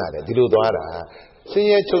ချမ်းသာတယ်ဒီလိုသွားတာဆင်း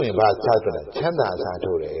ရဲချုပ်ရင်ဘာစားထိုးလဲချမ်းသာစား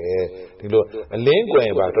ထိုးတယ်ဒီလိုအလင်းကွယ်ရ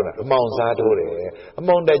င်ဘာထိုးလဲအမောင်စားထိုးတယ်အ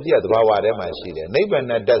မောင်တက်ကြီးကသဘာဝထဲမှာရှိတယ်နိဗ္ဗာန်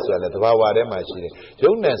နဲ့တက်ဆိုတာလည်းသဘာဝထဲမှာရှိတယ်ရု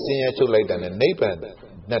ပ်နံဆင်းရဲချုပ်လိုက်တာနဲ့နိဗ္ဗာန်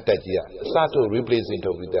နဲ့တက်ကြီးကအစားထိုး replacing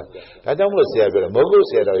ထုတ်ပြီးတာဒါကြောင့်မလို့ဆရာပြောတယ်မဟုတ်ဘူး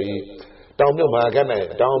ဆရာတော်ကြီးတ တောင်မြုပ်မှာကနဲ့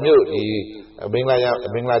တောင်မြုပ်ဒီမင်္ဂ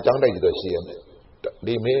လာကျောင်းတိုက်ကြီးတော့ရှိရမယ်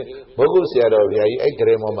ဒီမင်းဘုဂုဆရာတော်ဗျာကြီးအဲ့က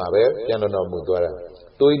လေးမောမှာပဲပြန်တော်မူသွားတာ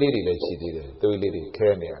သွေးလေးတွေလည်းရှိသေးတယ်သွေးလေးတွေခဲ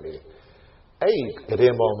နေရလေအဲ့က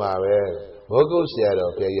လေးမောမှာပဲဘုဂုဆရာ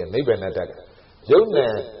တော်ဗျာကြီးနိဗ္ဗာန်တတ်ရုပ်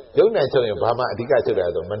နဲ့ချုပ်ရင်ဘာမှအဓိကချုပ်တာ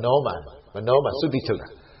ဆိုမနောမှာသုတိချုပ်တာ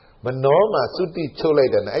မနောမှာသုတိချုပ်လို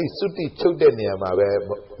က်တယ်အဲ့သုတိချုပ်တဲ့နေရာမှာပဲ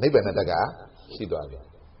နိဗ္ဗာန်တတ်ကရှိသွားပြီ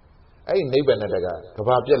အဲ့နိဗ္ဗာန်တတ်ကက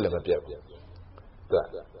ဘာပြက်လည်းမပြက်ဘူးသူက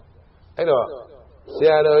အဲ့တော့ဆ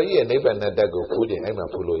ရာတော်ကြီးရဲ့နိဗ္ဗာန်တတ်ကိုဖူးခြင်းအဲ့မှာ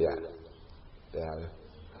ဖူးလို့ရတယ်တရားပဲ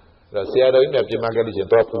အဲ့တော့ဆရာတော်ကြီးနဲ့ပြင်မခဲ့လို့ရှင်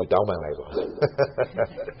တော့ဖူးတောင်းပန်လိုက်ပါ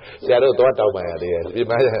ဆရာတော်တော့တောင်းပန်ရတယ်ပြင်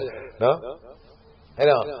မရနော်အဲ့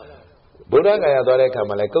တော့ဘုရားဂါယသွားတဲ့အခါ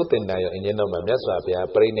မှာလည်းကုတ်တင်တန်ရောအင်းကြီးတော့မှာမြတ်စွာဘုရား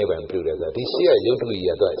ပြိဋိဘံပြုတယ်ဆိုတော့ဒီရှေ့ကရုပ်ထုကြီး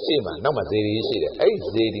ကတော့ရှေ့မှာနောက်မှာဇေဒီရှိတယ်အဲ့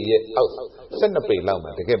ဇေဒီရဲ့အောက်12ပေလောက်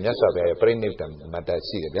မှာတကယ်မြတ်စွာဘုရားရဲ့ပြိဋိဘံမတ္တ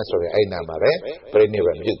ရှိတယ်မြတ်စွာဘုရားအဲ့နာမှာပဲပြိဋိ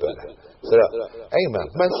ဘံပြုသွားတာဆိုတော့အဲ့မှာ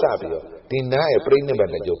မှတ်စပြီးတော့ဒီနာရဲ့ပြိဋိဘံ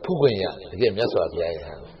နဲ့ကြိုဖူးခွင့်ရတကယ်မြတ်စွာဘုရားရဲ့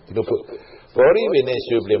ဟာဒီလိုဖူးဘောရီပင်နဲ့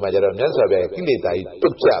ရွှေပလင်မှာကျတော့မြတ်စွာဘုရားကိလေသာကြီးတု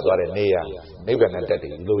တ်ကျသွားတဲ့နေရာနိဗ္ဗာန်တတ်တ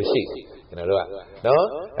ယ်လိုရှိတယ်ကျွန်တော်တို့ကနော်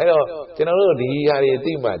အဲ့တော့ကျွန်တော်တို့ဒီဟာတွေ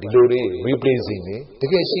သိမှဒီလိုတွေ replacing နေတ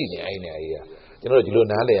ကယ်ရှိနေအဲ့နေအရာကျွန်တော်တို့ဒီလို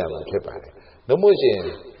နားလည်ရမှာဖြစ်ပါတယ်နှမို့ရှင်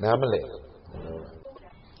နားမလဲ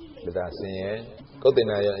ဒါဆင်းရဲကုတ်တင်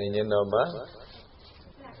နာရောအင်းကြီးတော်မှာ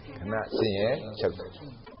ခဏဆင်းရဲချုပ်တယ်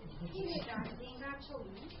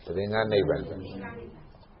သင်္ကနိဗ္ဗာန်ဆိုတာက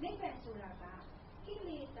ကိ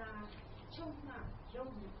လေသာချုပ်မှရု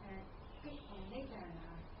ပ်နိဗ္ဗာန်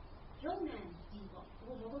လားရုပ်နံဒီပေါ့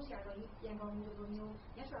ဘုရားဆရာတော်ကြီးပြန်ကောင်းလို့မျိုး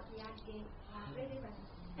မြတ်စွာဘုရားကပြိဋိဘံ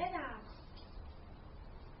အဲ့ဒါ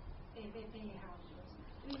ဘယ်ဟာ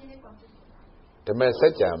ဒီနေ့ကောင်းတယ်ဓမ္မစ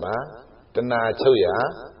ကြာမှာတဏှာချုပ်ရ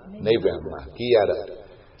နိဗ္ဗာန်မှာကြီးရတော့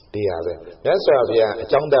ဒီဟာပဲမြတ်စွာဘုရားအ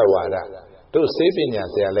ကြောင်းတဝါဒတို့စေပညာ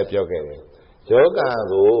ဆရာလည်းပြောခဲ့တယ်ယောဂ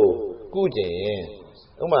ကိုကုကျင်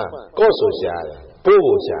ဥမာကော့ဆိုရှားတယ်ပိုး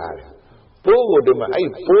ကိုရှားတယ်ပိုးကိုဒီမှာအဲ့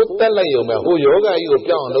ပိုးတက်လိုက်ရုံပဲဟိုယောဂကြီးကို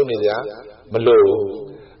ပြောင်းအောင်လုပ်နေကြမလို့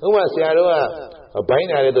ဥမာဆရာတို့ကဘိုင်း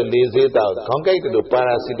နာတဲ့တို့လေဆေးတောက်ခေါင်းကိုက်တဲ့တို့ပါ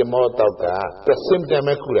ရာစီတမောတောက်ကsymptom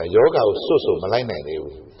ပဲခုတာယောဂကိုစွတ်စွတ်မလိုက်နိုင်သေး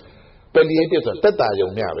ဘူး palliative ဆိုတက်တာယုံ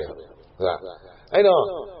မျှပဲဟုတ်လားအဲ့တော့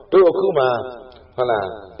တို့အခုမှဟုတ်လား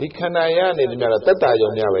ဒီခန္ဓာရနေတယ်များတော့တက်တာယုံ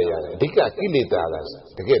မျှပဲရတယ်အဓိကကိလေသာက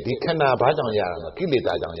တကယ်ဒီခန္ဓာဘာကြောင့်ရတာလဲကိလေ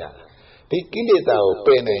သာကြောင့်ရတာဒီကိလေသာကိုပ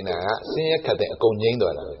ယ်နိုင်တာကဆင်းရဲခတ်တဲ့အကုန်ငြိမ်း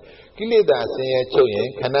သွားတာပဲကိလေသာဆင်းရဲချုပ်ရင်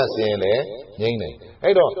ခန္ဓာဆင်းရဲလည်းငြိမ်းနိုင်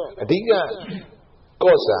အဲ့တော့အဓိက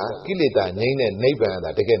ကောစာကိလေသာငြိမ်းတဲ့နိဗ္ဗာန်က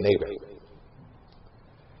တကယ်နိဗ္ဗာန်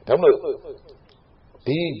ဒါမှမဟုတ်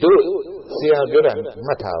ဒီတို့ဆရာပြောတာ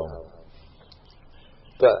မှတ်ထားအောင်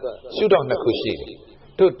ရှုတော့နှစ်ခုရှိတယ်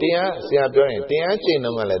တို့တရားဆရာပြောရင်တရားကျင့်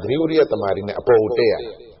တော့ကလည်းသတိဝိရိယတမာရီနဲ့အပေါ်ကိုတက်ရတ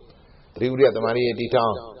ယ်သတိဝိရိယတမာရီတီထော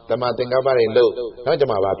င်တမာသင်္ကပ္ပတွေလို့နောက်ကြ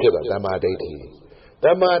မှာဘာဖြစ်သွားတမာဒိဋ္ဌိလ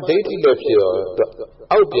ည်းဖြစ်ရော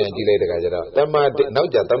အောက်ပြန်ကြည့်လိုက်တဲ့ခါကျတော့နောက်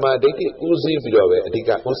ကြတမာဒိဋ္ဌိဦးစီးပြီးတော့ပဲအဓိက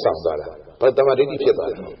ဥဆောင်သွားတာဘာတမာဒိဋ္ဌိဖြစ်သွား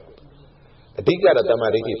တာအဓိကတော့တမာ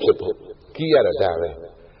ဒိဋ္ဌိဖြစ်ဖို့ကြီးရတော့ဒါပဲ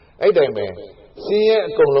အဲ့တိုင်းပဲဆင်းရဲ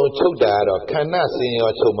အကုန်လုံးချုပ်တာကတော့ခန္ဓာဆင်းရဲ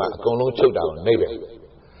ချုပ်မှအကုန်လုံးချုပ်တာကိုနှိမ့်ပဲ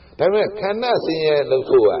ဒါပေမဲ့ခန္ဓာဆင်းရဲလို့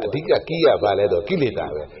ဖို့ကအဓိကကိရပါလဲတော့ကိလေသာ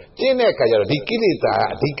ပဲကျင့်တဲ့အခါကျတော့ဒီကိလေသာက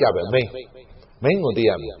အဓိကပဲမိန်ကိုသိ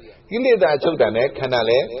ရမယ်ကိလေသာချုပ်တာနဲ့ခန္ဓာ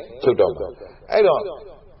လည်းချုပ်တော့ဘူးအဲ့တော့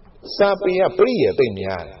စာပေကပရိယေသိ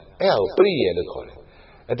များတယ်အဲ့ဒါကိုပရိယေလို့ခေါ်တယ်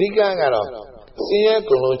အဓိကကတော့ဆင်းရဲ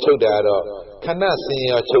ကုန်လုံးချုပ်တာကတော့ခန္ဓာဆင်း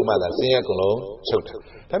ရဲချုပ်မှသာဆင်းရဲကုန်လုံးချုပ်တာဒါ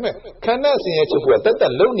ပေမဲ့ခန္ဓာဆင်းရဲချုပ်ဖို့ကတ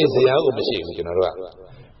က်လုံနေစရာကိုမရှိဘူးကျွန်တော်တို့က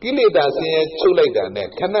ကိလေသာဆင်းရဲချုပ်လိုက်တာနဲ့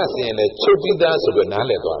ခန္ဓာဆင်းရဲလည်းချုပ်ပြီးသားဆိုပြီးနား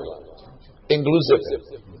လည်သွားတယ် inclusive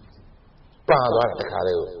ပါသွားတဲ့ခါ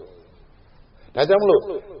လေးကိုဒါကြောင့်မလို့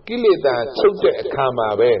ကိလေသာချုပ်တဲ့အခါမှာ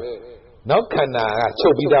ပဲနောက်ခန္ဓာကချု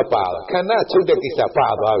ပ်ပြီးသားပါခန္ဓာချုပ်တဲ့ကိစ္စပါ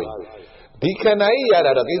သွားပြီဒီခန္ဓာကြီးရ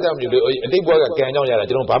တာတော့ကိစ္စမျိုးလေအတိတ်ဘဝကကံကြောင့်ရတာ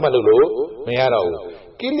ကျွန်တော်ဘာမှလုပ်လို့မရတော့ဘူး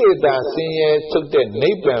ကိလေသာဆင်းရဲချုပ်တဲ့နိ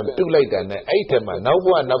ဗ္ဗာန်ပြုလိုက်တာနဲ့အဲ့ထက်မှနောက်ဘ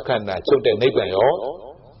ဝနောက်ခန္ဓာချုပ်တဲ့နိဗ္ဗာန်ရော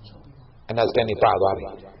understanding ပါသွားပြီ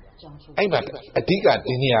အဲ့မှာအဓိက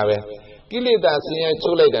ဒီနေရာပဲကိလေသာဆင်းရဲ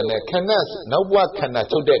ချုပ်လိုက်တာနဲ့ခန္ဓာနောက်ဘဝခန္ဓာ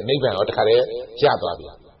ချုပ်တဲ့နိဗ္ဗာန်ရောတခါတည်းရသွားပြီ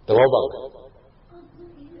သဘောပေါက်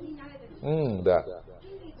ဒါ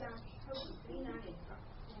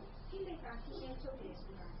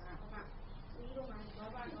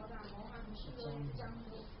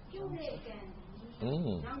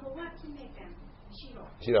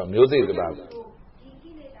ရှိတော့မျိုးစေ့ကပါဒီ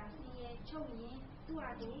ကိလေသာဆင်းရဲချုပ်ရင်သူ့ဟာ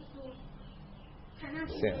သူခန္ဓာ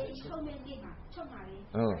ဆင်းရဲချုပ်မဲ့နေ့မှာချုပ်ပါလေ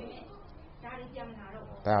ဒါတွေပြန်လာတော့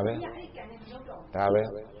ဒါပဲအဲ့ကံနဲ့မလုပ်တော့ဒါပဲ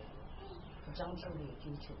အကြောင်းချုပ်လို့အ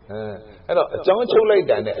ကျိုးချုပ်အဲ့တော့အကြောင်းချုပ်လိုက်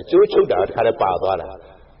တာနဲ့အကျိုးချုပ်တာတခါတည်းပါသွားတာ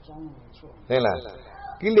对啦，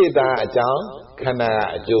给你打一张，看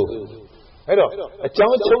那就，哎咯，一张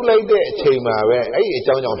出来的起码呗，哎，一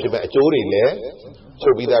张张是呗，做的嘞，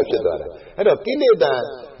做比较是多了，哎咯，给你打，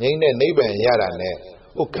人家那边也然呢，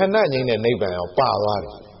我看那人家那边要八万，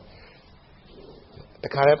他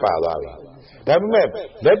看来八万，但不咩，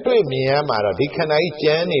那对面嘛了，你看那一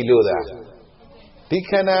间你留的，你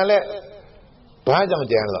看那嘞。ဘာကြောင့်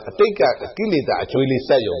ကြမ်းလို့အတိတ်ကကိလေသာအကျွေးလေးဆ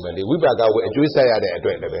က်ယုံပဲလေဝိပါကဝေအကျွေးဆက်ရတဲ့အတွ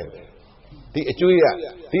က်လည်းပဲဒီအကျွေး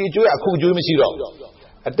အခုအကျွေးမရှိတော့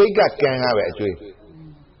အတိတ်ကကံကပဲအကျွေး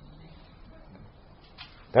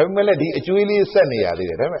ဒါပေမဲ့လည်းဒီအကျွေးလေးဆက်နေရသေး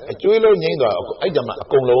တယ်ဒါပေမဲ့အကျွေးလုံးငိမ့်သွားအဲ့ကြမှာအ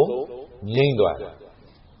ကုန်လုံးငိမ့်သွားတယ်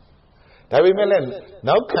ဒါပေမဲ့လည်း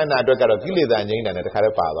နောက်ခန္ဓာအတွက်ကတော့ကိလေသာငိမ့်တာနဲ့တခါတ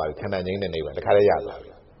ည်းပါသွားပြီခန္ဓာငိမ့်တဲ့နေပါတခါတည်းရသွားပြီ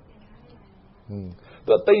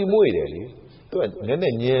သူကတိမ်မွေ့တယ်လေသူကနည်းန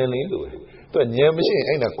ည်းညင်လေးလို့ตัวเนี้ยไม่ใช่ไ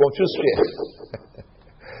อ้น่ะ confuse ဖြစ်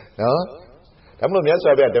နော်ဒါမလို့မြတ်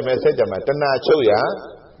စွာဘုရားဓမ္မစကြာမှာတဏှာချုပ်ရာ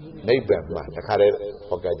နိဗ္ဗာန်မှာတခါတည်း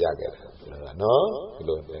ဟောကြားကြခဲ့တာနော်ဒီ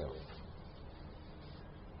လို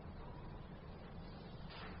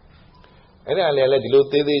အဲ့ဒါလည်းဒီလို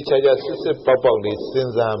သေးသေးချာချာစစ်စစ်ပေါက်ပေါက်လေးစ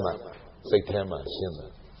ဉ်းစားမှစိတ်ထဲမှာရှင်းတယ်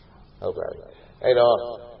ဟုတ်ပါပြီအဲ့တော့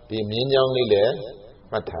ဒီမြင်းချောင်းလေးလည်း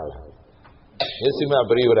မှတ်ထားပါမျက်စိမ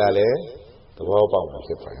ပရိဝဒလည်းသဘောပေါက်မှာ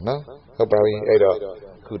ဖြစ်ပါတယ်နော်ဟုတ်ပါပြီအဲ့တော့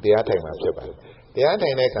ခုတရားထိုင်မှာဖြစ်ပါတယ်တရားထို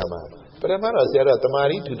င်တဲ့အခါမှာပထမတော့ဆရာတော်တမာ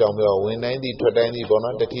ရီထူထောင်ပြီးတော့ဝင်တိုင်းသည်ထွက်တိုင်းသည်ပေါ့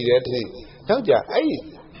နော်တတိတဲ့တတိနောက်ကြ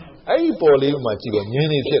အဲ့ပေါ်လေးမှာကြည့်တော့ငင်း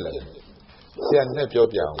နေဖြစ်လာတယ်ဆရာနဲ့ပြော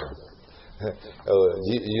ပြအောင်ဟို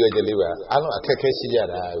ရွယ်ကြလေးပါအားလုံးအခက်ခဲရှိရ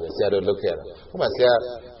တာပဲဆရာတို့လုပ်ခဲ့တာဟိုမှာဆရာ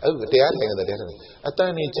အဲ့တရားထိုင်တဲ့တရားအတ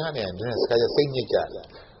န်နေချနေတယ်စကားရစိတ်ညစ်ကြတယ်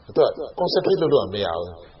သူက concentrate လုပ်လို့မရ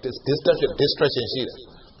ဘူး distraction ရှိတယ်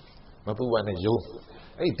မပူပါနဲ့ယုံ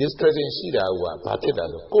အဲ့ distraction ရှိတာကဘာဖြစ်တာ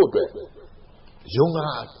လဲကိုယ့်အတွက်ယုံတာ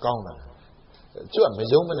ကောင်းတာကျွတ်မ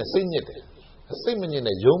ယုံမနဲ့စိတ်ညစ်တယ်စိတ်မညစ်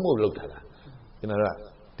နဲ့ယုံမှုလုပ်တာလားကျွန်တော်က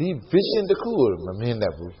ဒီ vision တစ်ခုကိုမမြင်တ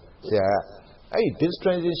တ်ဘူးဆရာကအဲ့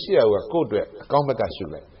distraction ရှိတာကကိုယ့်အတွက်အကောင်းဘက်ကရှု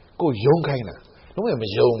လိုက်ကိုယုံခိုင်းတာလုံးဝမ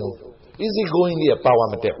ယုံဘူး easy going လေးက power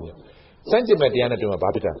မတက်ဘူးစမ်းကြည့်မဲ့တရားနဲ့တွေ့မှာဘာ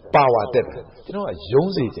ဖြစ်တာ power တက်တယ်ကျွန်တော်ကယုံ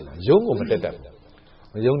စေချင်တာယုံကိုမတက်တတ်ဘူး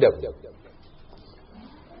မယုံတတ်ဘူး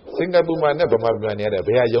စင်ကာပူမှာနဲ့ဗမာပြည်နေရတယ်ဘ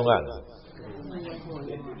ယ်ဟာယုံရလဲ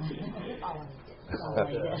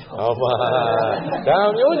ဟောပါဒါ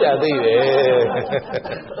မျိုးကြသိတယ်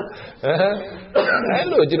အဲ့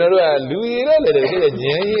လိုကျွန်တော်တို့ကလူရည်တော့လေတဲ့ညင်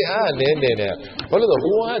ကြီးအားနဲနေတယ်ဘာလို့လဲ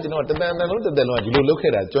ဆိုဟိုကကျွန်တော်တန်လုံးဒီလိုလုပ်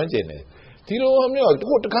ခဲ့တာကျွမ်းကျင်တယ်ဒီလိုမျိုး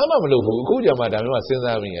ကိုတခါမှမလုပ်ဘူးအခုကြမှာဒါမျိုးကစဉ်း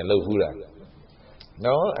စားပြီးရင်လုပ်ဘူးတာ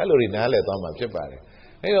နော်အဲ့လိုတွေနားလည်သွားမှာဖြစ်ပါတယ်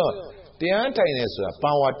အဲ့တော့တရားထိုင်နေဆိုတာ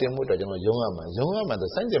ပါဝါတင်မှုတော့ကျွန်တော်ယုံရမှာဆို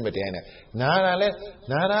စမ်းကြင်မဲ့တရားနဲ့နာ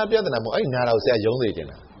တာပြဿနာမဟုတ်အဲ့နာတာကိုဆရာယုံသေးတယ်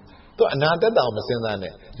လားသူအနာတက်တောင်မစင်စား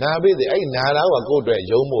နဲ့နာပြီသေးအဲ့နာတာကကိုယ့်အတွက်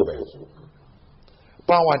ယုံဖို့ပဲ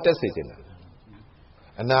ပါဝါတက်စေချင်တာ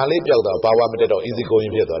အနာလေးပြောက်တော့ပါဝါမတက်တော့ easy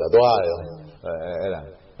going ဖြစ်သွားတာသွားရောအဲ့ဒါ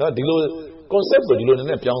တော့ဒီလို concept ကိုဒီလိုနည်း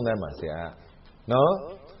နည်းပြောင်းသမ်းပါဆရာနော်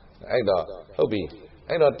အဲ့တော့ဟုတ်ပြီ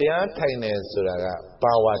အဲ့တော့တရားထိုင်နေဆိုတာက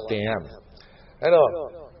ပါဝါတင်ရမယ်အဲ့တော့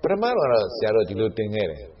ပထမတော့ဆရာတို့ဒီလိုတင်ခဲ့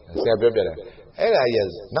တယ်ဆရာပြောပြတယ်အဲ့ဒါရဲ့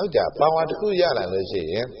နောက်ကြပါဝါတစ်ခုရလာလို့ရှိ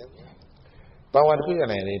ရင်ပါဝါတစ်ခုရ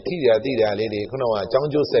နိုင်တယ်ထိရသိတာလေးတွေခုနကအကြောင်း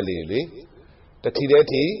ကျိုးဆက်လေးတွေလေတတိတဲ့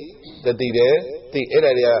ထိတတိတဲ့သိအဲ့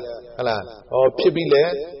ဒါတွေကဟလာဟောဖြစ်ပြီးလဲ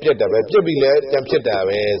ပြက်တာပဲပြက်ပြီးလဲပြန်ဖြစ်တာ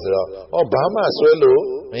ပဲဆိုတော့ဟောဘာမှဆွဲလို့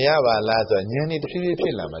မရပါလားဆိုတော့ဉာဏ်นี่တဖြည်းဖြည်းဖြ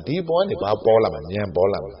စ်လာမှာဒီပေါ်ကနေဘာပေါ်လာမှာဉာဏ်ပေါ်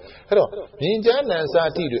လာမှာအဲ့တော့မြင်ကြားနံစာ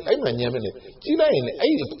တိတွေအဲ့မှာဉာဏ်ပဲလေကြီးလိုက်ရင်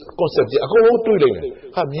အဲ့ concept ကြီးအကုန်လုံးတွေးလိုက်မယ်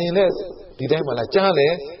ဟာမြင်လဲဒီတိုင်းမှလားကြားလဲ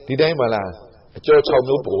ဒီတိုင်းမှလားအကျော်6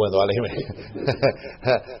မျိုးပုံဝင်သွားလိမ့်မယ်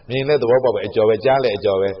မြင်တဲ့သဘောပေါက်ပဲအကျော်ပဲကြားလဲအ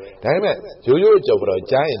ကျော်ပဲဒါပေမဲ့ရိုးရိုးအကျော်ပြတော့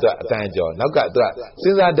ကြားရင်သူကအတန်အကျော်နောက်ကသူကစ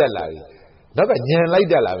ဉ်းစားတတ်လာပြီနောက်ကညံလိုက်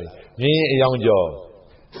တတ်လာပြီမြင်ရင်အယောင်ကျော်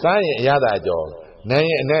စားရင်အရသာကျော်နိုင်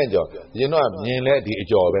ရင်အနက်ကျော်ရင်တော့မြင်လဲဒီအ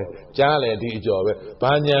ကျော်ပဲကြားလဲဒီအကျော်ပဲ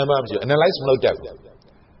ဘာညံမှမရှိဘူး analyze မလုပ်တတ်ဘူး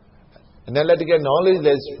analytical knowledge လ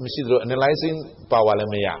ည်းမရှိသလို analyzing power လ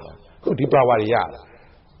ည်းမရဘူးခုဒီ power တွေရတယ်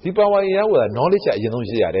ဒီ power တွေရဖို့က knowledge အရင်ဆုံး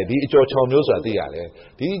ရှိရတယ်ဒီအကျော်6မျိုးဆိုတာသိရတယ်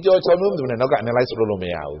ဒီအကျော်6မျိုးမျိုးနဲ့နောက်က analyze လုပ်လို့မ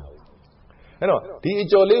ရဘူးအဲ့တော့ဒီအ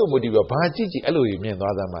ကျော်လေးကို motive ဘာကြည့်အဲ့လိုကြီးမြင်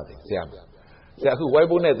သွားသမ်းပါစေဆရာဆရာအခု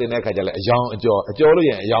whiteboard နဲ့သင်တဲ့အခါကျလည်းအယောင်အကျော်လို့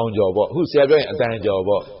ရင်အယောင်ကျော်ပေါ့အခုဆရာပြောရင်အတန်ကျော်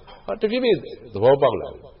ပေါ့တဖြည်းဖြည်းသဘောပေါက်လာ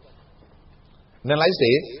analyze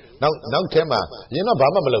တွေနောက်ထဲမှာရင်တော့ဘာ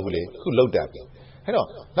မှမလုပ်ဘူးလေအခုလုပ်တာပြီအဲ့တော့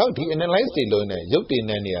နောက်ဒီ analyze တွေလို့နေရုပ်တည်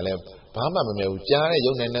နေနေရလဲဘာမှမမြဲဘူးကြားတဲ့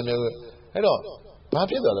ရုပ်နဲ့နာမည်အဲ့တော့ဘာ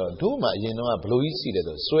ဖြစ်သွားတော့တို့မှအရင်တော့ဘလို့ကြီးရှိတယ်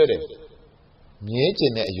ဆိုဆွဲတယ်မြဲကျ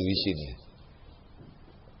င်တဲ့အယူကြီးရှိနေ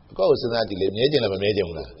ကိုယ့်ကိုစဉ်းစားကြည့်လေမြဲကျင်လားမမြဲကျင်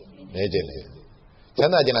ဘူးလားမြဲကျင်တယ်ချ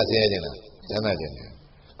မ်းသာကျင်လားဆင်းရဲကျင်လားချမ်းသာကျင်တယ်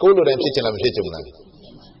ကိုလိုတိုင်းဖြစ်ချင်လားမဖြစ်ချင်ဘူးလား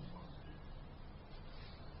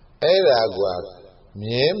အဲ့ဒါက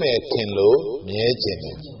မြဲမယ်ထင်လို့မြဲခြ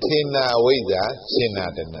င်းထင်နာဝိဇ္ဇာရှ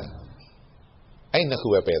င်းနာတဏအဲ့နှစ်ခု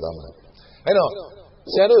ပဲပယ်သွားမှာ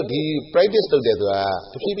အဲ့တော့ဆရာတို့ဒီ practice လုပ်တယ်ဆိုတာ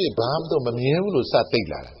တဖြည်းဖြည်းဘာမှမမြဲဘူးလို့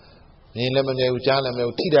စသိလာတာမြင်လည်းမမြဲဘူးကြားလည်းမမြဲ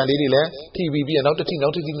ဘူးထိတာလေးတွေလည်းထိပြီးနောက်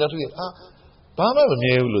တစ်ထိဘာမှမ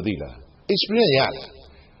မြဲဘူးလို့သိလာ experience ရတယ်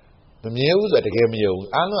မမြဲဘူးဆိုတာတကယ်မယုံ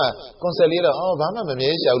အားလုံးက concept လေးတော့ဘာမှမ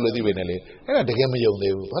မြဲရှာဘူးလို့သိပေနဲ့လေအဲ့ဒါတကယ်မ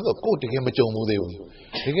ယုံသေးဘူးဘာလို့ကိုယ်တကယ်မကြုံဘူးသေးဘူး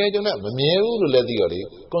တကယ်ကြုံတဲ့မမြဲဘူးလို့လည်းသိတော့လေ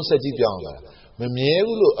concept ကြီးပြောင်းလာမ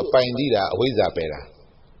မြဲဘူးလို့အပိုင်သိတာအဝိဇ္ဇာပယ်တာ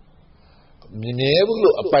မမြဲ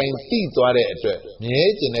ဘူးလို့အပိုင်သိသွားတဲ့အတွက်မြဲ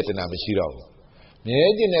ခြင်းနဲ့တဏှာမရှိတော့ဘူးမြဲ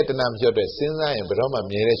ခြင်းနဲ့တဏှာမရှိတော့စဉ်းစားရင်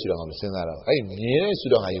ဘယ်တော့မှမြဲတဲ့ရှုထောင့်ကမစဉ်းစားတော့အဲ့မြဲတဲ့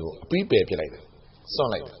ရှုထောင့်ဟာကြီးကိုအပြီးပယ်ဖြစ်လိုက်တာစွန့်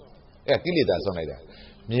လိုက်တာအဲ့ကိလေသာစွန့်လိုက်တာ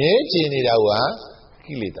မြဲခြင်းနေတာ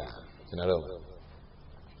ကကိလေသာကျွန်တော်တို့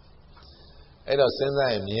အဲ့တော့စဉ်းစား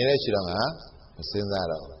ရင်မြင်တဲ့ရှိတော့ငါမစဉ်း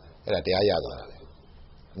စားတော့အဲ့ဒါတရား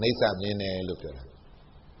ရသွားတာလေအနိစ္စမြင်တယ်လို့ပြောတာ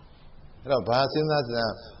အဲ့တော့ဘာစဉ်းစား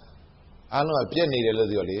အားလုံးကပြက်နေ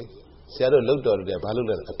တယ်လို့ပြောလေဆရာတို့လှုပ်တော်တယ်ဘာလို့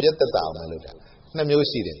လဲအပြက်သက်တာအောင်မလုပ်တာနှစ်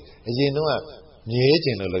မျိုးရှိတယ်အရင်တော့မြဲခြ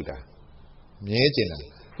င်းလို့လုပ်တာမြဲခြင်းလား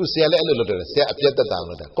ခုဆရာလည်းအဲ့လိုလုပ်တယ်ဆရာအပြက်သက်တာအောင်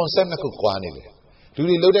လုပ်တာ concept နှစ်ခုကွာနေတယ်လူ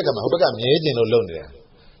တွေလုပ်တဲ့အခါမှာဟိုဘက်ကမြဲခြ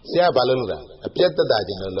င်းလို့လုပ်နေတာဆရာဘာလို့လုပ်တာအပြက်သက်တာခြ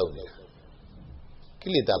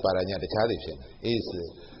င်းလို့လုပ်နေတာကိလေသာပါရညာတခြားတွေဖြစ်နေ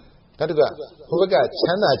အေးစေတတကဟိုဘက်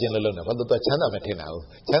ကချမ်းသာခြင်းလို့လုပ်နေတာဘာလို့သူချမ်းသာမယ်ထင်တာဟုတ်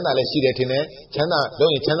ချမ်းသာလည်းရှိတယ်ထင်တယ်ချမ်းသာလု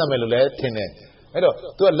ပ်ရင်ချမ်းသာမယ်လို့လည်းထင်တယ်အဲ့တော့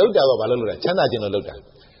သူကလှုပ်တာကဘာလို့လုပ်တာချမ်းသာခြင်းလို့လှုပ်တာ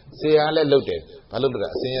ဆရာလည်းလှုပ်တယ်ဘာလို့လှုပ်တာ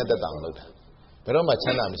အစင်းရဲတက်တာအောင်လှုပ်တာ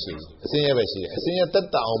ဘယ်တော့မှချမ်းသာမရှိဘူးအစင်းရဲပဲရှိတယ်အစင်းရဲတက်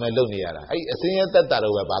တာအောင်ပဲလုပ်နေရတာအဲ့အစင်းရဲ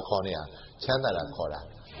တက်တာတော့ပဲဘာခေါ်နေရချ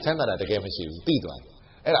မ်းသာတာခေါ်တာချမ်းသာတာတကယ်မရှိဘူးသိသွားတယ်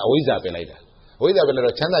အဲ့ဒါအဝိဇ္ဇာပဲလိုက်တာအဝိဇ္ဇာပဲ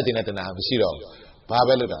လိုက်တော့ချမ်းသာခြင်းနဲ့တဏှာမရှိတော့ဘာ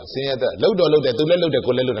ပဲလုပ်တာဆင်းရဲတဲ့လှုပ်တော့လှုပ်တယ်သူလည်းလှုပ်တယ်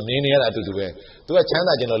ကိုလည်းလှုပ်တယ်မြင်နေရတာအတူတူပဲသူကချ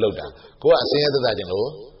မ်းသာခြင်းလို့လှုပ်တာကိုကအဆင်းရဲသက်သာခြင်းလို့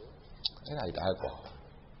အဲ့ဒါကြီးဒါကော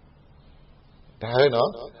ဒါပဲနော်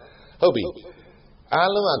ဟုတ်ပြီအား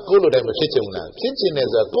လုံးကကိုယ်လိုတိုင်းမဖြစ်ချင်ဘူးလားဖြစ်ချင်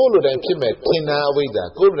တယ်ဆိုတော့ကိုယ်လိုတိုင်းဖြစ်မဲ့ထင်တာ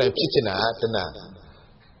အဝိဇ္ဇာကိုယ်လိုတိုင်းဖြစ်ချင်တာတ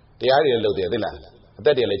ဏှာတရားတွေလှုပ်တယ်သိလားအ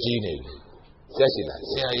သက်တွေလည်းကြီးနေပြီဆရာရှိလား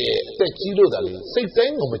ဆရာရဲ့အသက်ကြီးလို့သာလေစိတ်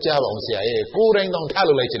တိုင်းကိုမကြပါအောင်ဆရာရဲ့ကိုယ်တိုင်းတောင်ထား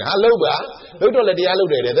လို့လိုက်ချင်တာဟာလှုပ်ပါလှုပ်တော့လည်းတရားလှုပ်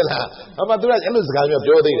တယ်တဲ့လားအမသူကအဲ့လိုစကား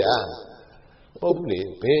မျိုးပြောသေးတာဟုတ်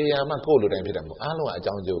ဘူးလေဘယ်ရာမှကိုယ်လိုတိုင်းဖြစ်တာမဟုတ်အားလုံးကအ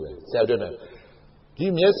ကြောင်းကျိုးပဲဆရာပြောတယ်ဒီ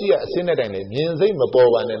မျက်စိကအစင်းတဲ့တိုင်းလေမြင်စိတ်မပေါ်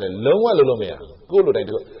ပါနဲ့လေလုံးဝလုံးလို့မရကိုယ်လိုတိုင်း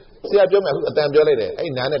တခုဆရာပြောမယ်အခုအတန်ပြောလိုက်တယ်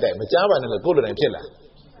အဲ့နားနဲ့တိုင်းမကြားပါနဲ့လို့ကိုယ်လိုတို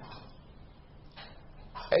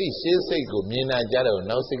င်းဖြစ်လာအဲ့ရှင်းစိတ်ကိုမြင်တာကြား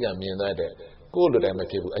တယ်နောက်စိတ်ကမြင်သွားတယ်ကိုယ်လိုတိုင်း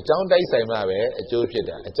မဖြစ်ဘူးအကြောင်းတိုက်ဆိုင်မှပဲအကျိုးဖြစ်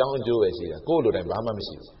တာအကြောင်းအကျိုးပဲရှိတာကိုယ်လိုတိုင်းဘာမှမ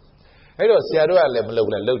ရှိဘူးအဲ့တော့ဆရာတို့ကလည်းမလုပ်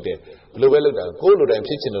ဘူးလားလုပ်တယ်ဘယ်လိုပဲလုပ်တာကိုယ်လိုတို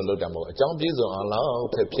င်းဖြစ်ချင်လို့လုပ်တာမဟုတ်အကြောင်းပြည့်စုံအောင်လောက်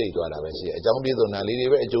ဖက်ဖြိတ်သွားတာပဲရှိတယ်အကြောင်းပြည့်စုံတာလေးတွေ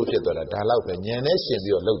ပဲအကျိုးဖြစ်သွားတာဒါလောက်ပဲဉာဏ်နဲ့ရှင်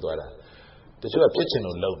ပြီးတော့လုပ်သွားတာတချို့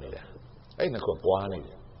ကဖြစ်ချင်လို့လုပ်နေတာအဲ့နှစ်ခုပွားနေ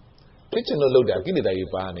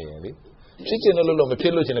တယ်ဖြစ်ချင်လို့လုပ်တာကိလေသာကြီးပါနေတယ်လေဖြစ်ချင်လို့လုပ်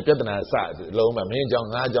မဖြစ်လို့ချင်တဲ့ပြဿနာစလုံးမှမင်းအကြောင်း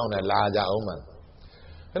ငါအကြောင်းနဲ့လာကြအောင်မှ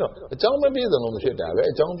အဲ့တော့အကြောင်းမပြည့်စုံလို့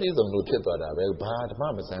မဖြစ်တာပဲအကြောင်းပြည့်စုံလို့ဖြစ်သွားတာပဲဘာဓမ္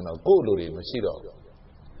မမဆန်းတော့ကိုယ့်လိုတွေမရှိတော့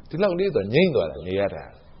ဒီလောက်လေးဆိုငြိမ့်သွားတာနေရတာ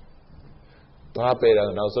ဘာ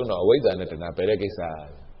ပယ်တော့နောက်ဆုံးတော့အဝိဇ္ဇာနဲ့တဏှာပယ်တဲ့ကိစ္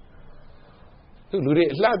စသူလူတွေ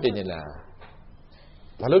အလှပြင်နေလား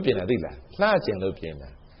ဘာလို့ပြင်တာသိ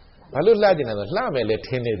လားလှကျင်လို့ပြင်တာဘာလို့လှကျင်တာဆိုလှမယ်လေထ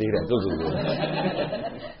င်းနေသေးတယ်ကို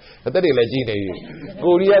ယ့်အသက်တွေလည်းကြီးနေ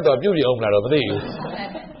ပြီကိုရီးယားတော့ပြုတ်ပြအောင်မလားတော့မသိဘူး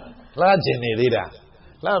လှကျင်နေ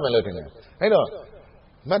သေးတာလှမယ်လို့ထင်တယ်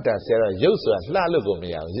အဲ့တော့မှတ်တာဆရာကရုပ်ဆိုတာလှလို့ကိုမ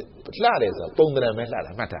ရဘူးလှတယ်ဆိုတာပုံသဏ္ဍာန်ပဲလှ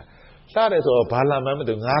တာမှတ်တာလှတယ်ဆိုတော့ဘာလှမှန်းမ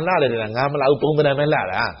သိဘူးငါလှတယ်ငါမလှဘူးပုံသဏ္ဍာန်ပဲလှတာ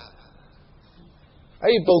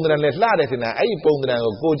အဲ့ဒီပုံသဏ္ဍာန်နဲ့လှတယ်ထင်တာအဲ့ဒီပုံ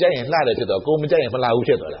သဏ္ဍာန်ကိုကိုကြိုက်ရင်လှတယ်ဖြစ်တော့ကိုမကြိုက်ရင်မလှဘူး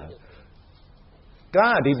ဖြစ်သွားတာ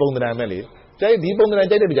ကားကဒီပုံသဏ္ဍာန်ပဲလေကြိုက်ဒီပုံသဏ္ဍာန်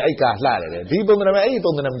ကြိုက်တဲ့ပြီအဲ့ကားလှတယ်လေဒီပုံသဏ္ဍာန်ပဲအဲ့ဒီ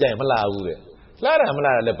ပုံသဏ္ဍာန်မကြိုက်ရင်မလှဘူးတဲ့လှတာမလှ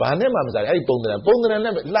တာလည်းဘာနဲ့မှမစားအဲ့ဒီပုံသဏ္ဍာန်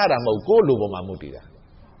နဲ့လှတာမဟုတ်ကိုလိုပေါ်မှာမူတည်တာ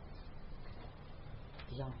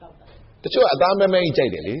တချို့အသားမဲမဲကြီးကြို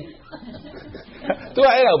က်တယ်လေသူက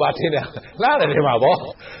အဲ့တော့ဘာထင်တယ်လှတယ်တယ်မှာပေါ့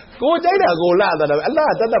ကိုကြိုက်တာကိုလှတာပဲ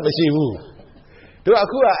အလှတတ်မရှိဘူးသူက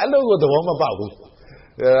အခုကအဲ့လိုကိုသဘောမပေါက်ဘူး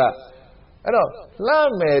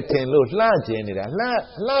အဲ့တော့လှမယ်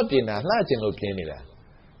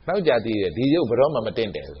ထင်လို့လှကျင်နေတာလှပြင်တာလှကျင်လို့ပြင်နေတာနောက်ကြသေးတယ်ဒီရုပ်ဘယ်တော့မှမ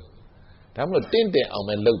တင့်တယ်ဘူးဒါမှမဟုတ်တင့်တယ်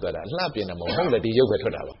အောင်ပဲလှုပ်သွားတာလှပြင်တာ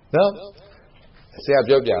မဟုတ်လေဒီရုပ်ပဲထွက်တာပါနော်ဆရာ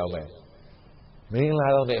ပြောပြအောင်မယ်မင်္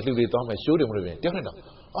ဂလာတော့တဲ့အလှူတွေသွားမယ်ရှိုးတယ်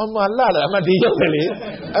မလို့ပြင်ပြောနေတော့အမှလှတာ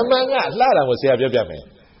အမှဒီရုပ်ပဲလေအမှန်ကလှတာကိုဆရာပြောပြမယ်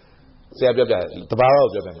ဆရာပြောပြတဘာတော့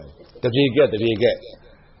ပြောပြမယ်တပြေကက်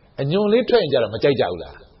အညွန်လေးထွက်ရင်ကြတော့မကြိုက်ကြ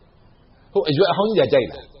ဘူးလားဟုတ်အရွယ်အဟောင်းကြီးကြိုက်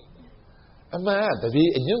လားအမှန်ကတ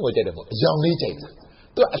ပြေအညွန့်ကိုကြိုက်တယ်မဟုတ်အယောင်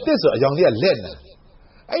လေးကြိုက်တာသူကအစ်စ်ဆိုအယောင်လေးက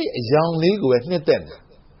လက်နေအဲ့အယောင်လေးကိုပဲနှစ်သက်နေ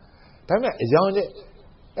ဒါပေမဲ့အယောင်ကျ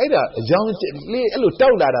အဲ့ဒါအယောင်လေးအဲ့လိုတော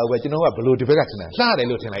က်လာတာပဲကျွန်တော်ကဘလို့ဒီဘက်ကထင်တာလှတယ်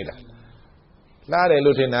လို့ထင်လိုက်တာလှတယ်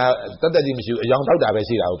လို့ထင်တာတက်တက်ကြီးမရှိဘူးအယောင်တောက်တာပဲ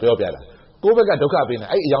ရှိတာကိုပြောပြတာကိုယ့်ဘက်ကဒုက္ခပေးနေ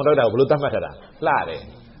အဲ့အယောင်တောက်တာကိုဘလို့သတ်မှတ်ထားတာလှတယ်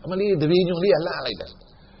အမလေးတပည့်ညွန်လေးကလှလိုက်တာ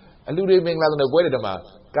အလူတွေမင်္ဂလာတဲ့ပွဲတွေတမှာ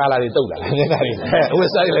ကာလာတွေတုတ်တာမျက်နှာတွေအဝတ်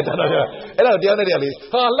စားတွေလည်းတောက်တော့အဲ့တော့တရားနဲ့တရားလေး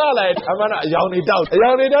ဟာလှလိုက်အမှန်တော့အယောင်တွေတောက်တယ်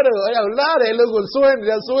အဲ့ဒါကိုလှတယ်လို့ကိုစွဲ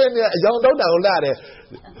နေအယောင်တောက်တာကိုလှတယ်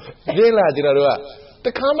ဒီလားကျွန်တော်တို့ကတ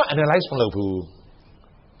ခါမှ analyze မလုပ်ဘူး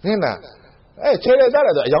နင်းလားခြေရသားတ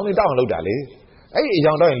ယ်ဆိုအယောင်တွေတောက်အောင်လုပ်တာလေအဲ့ဒီအ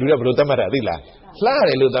ယောင်တောက်ရင်လူတွေဘယ်လိုသတ်မှတ်တာသိလားလှ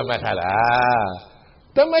တယ်လို့သတ်မှတ်ထားတာ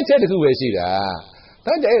သတ်မှတ်ချက်တစ်ခုပဲရှိတာ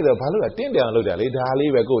ဒါကြဲဆိုဘာလို့လဲတင်းတယ်အောင်လုပ်တာလေဒါ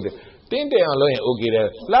လေးပဲကိုယ်တင်းတယ်အောင်လုပ်ရင် okay တယ်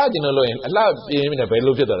လှကျင်လို့လုပ်ရင်အလှပြင်းနေဘယ်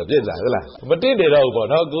လိုဖြစ်သွားတာပြည့်လားဟုတ်လားမတင်းတယ်တော့ဘူးပေါ့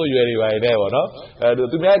နော်ကိုယ်ရွယ်တွေပါနေပေါ့နော်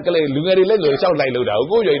သူများကလေးလူငယ်တွေလက်လို့ရှောက်လိုက်လို့တာ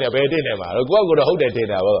ကိုယ်ရွယ်နေဘယ်တင်းတယ်မှာကိုယ့်ကတော့ဟုတ်တယ်တင်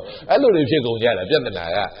တာပေါ့အဲ့လိုတွေဖြစ်ကုန်ကြတာပြဿနာ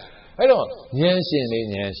ကအဲ့တော့ဉာဏ်ရှင်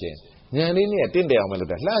လေးနဲ့တင့်တယ်အောင်မလုပ်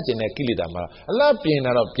တာလှကျင်တဲ့ကိလေသာမှာအလှပြင်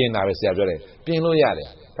တာတော့ပြင်တာပဲဆရာပြောတယ်ပြင်လို့ရတယ်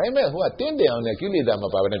ဒါပေမဲ့ဟိုကတင့်တယ်အောင်နဲ့ကိလေသာမ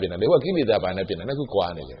ပါဘဲနဲ့ပြင်တာလေဟိုကကိလေသာပါနဲ့ပြင်တာလည်းခုကွာ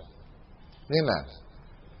နေတယ်နင်းလား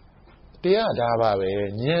တရားဒါပါပဲ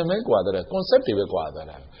ဉာဏ်ပဲကွာတော့ concept တွေပဲကွာသွား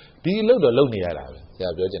တာဒီအလုပ်တော့လုပ်နေရတာပဲဆရာ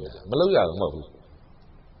ပြောချင်တယ်မလုပ်ရဘူးမဟုတ်ဘူး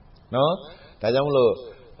နော်ဒါကြောင့်မလို့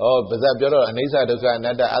ပါဇက်ပြောတော့အနိစ္စဒုက္ခအန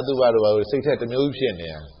တ္တအတုပတို့ဘာလို့စိတ်ထက်တစ်မျိုးဖြစ်နေ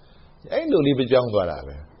ရအဲ့လိုလေးပြောင်းသွားတာ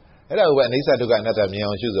ပဲအဲ့ဒါကပဲအနိစ္စဒုက္ခအနတ္တမြင်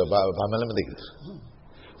အောင်ရှုဆိုဘာမှလည်းမသိဘူး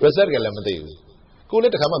ပါဇက်ကလည်းမသိဘူးကိုယ်လ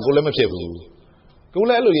ည်းတစ်ခါမှကိုယ်လည်းမဖြစ်ဘူးကိုယ်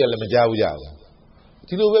လည်းအဲ့လိုကြီးလည်းမကြားဘူးကြဘူး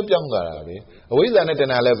ဒီလိုပဲပြောင်းသွားတာပဲအဝိဇ္ဇာနဲ့တ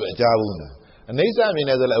ဏှာလည်းအကြားဘူးနာအနိစ္စမြင်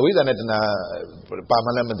နေဆိုလည်းအဝိဇ္ဇာနဲ့တဏှာပါမှ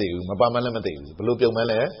လည်းမသိဘူးမပါမှလည်းမသိဘူးဘလို့ပြုံမှ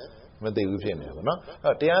လည်းမသိဘူးဖြစ်နေပါတော့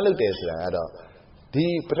အဲ့တရားလုပ်တယ်ဆိုတာကတော့ဒီ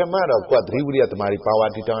ပထမတော့ကိုယ်သတိဝိရိယတမာရီပါဝါ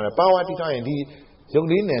တီတောင်းတယ်ပါဝါတီတောင်းရင်ဒီရုပ်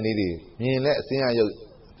လေးနယ်လေးတွေမြင်လဲအစင်းအရုပ်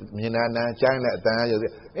မြင်နာကြားလဲအတန်အရုပ်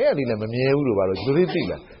အဲ့ဒါဒီလည်းမမြဲဘူးလို့ပါတော့ဒီလိုလေးသိ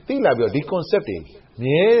လာပြီးတော့ဒီ concept တွေ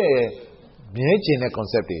မြဲခြင်းတဲ့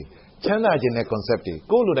concept တွေချမ်းသာခြင်းတဲ့ concept တွေ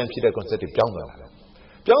ကိုယ်လိုတိုင်းဖြစ်တဲ့ concept တွေပြောင်းသွားတာ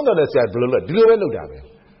ပြောင်းသွားတဲ့ဆရာဘယ်လိုလုပ်ဒီလိုပဲလုပ်တာပဲ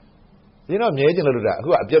ရင်းတော့မြဲခြင်းလို့လုပ်တာအခု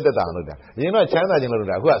ကအပြတ်သက်တာလုပ်တာရင်းတော့ချမ်းသာခြင်းလို့လု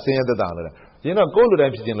ပ်တာအခုကအစင်းရဲသက်တာလုပ်တာရင်းတော့ကိုယ်လိုတို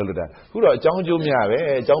င်းဖြစ်ခြင်းလို့လုပ်တာအခုတော့အကြောင်းကျိုးများပဲ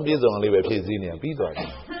အကြောင်းပြည့်စုံလေးပဲဖြည့်ဆည်းနေတာပြီးသွားပြီ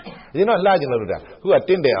ရင်းတော့လှခြင်းလို့လုပ်တာအခုကတ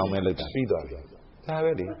င့်တယ်အောင်ပဲလုပ်တာပြီးသွားပြီဒါ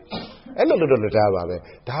ပဲလေအဲ့လိုလုပ်တော့လုပ်တာပါပဲ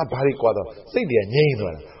ဒါဘာတွေကွာတော့စိတ်တွေကငြိမ်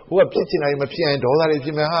သွားတာဟိုကဖြစ်ချင်တာမဖြစ်ရင်ဒေါသတွေဖြ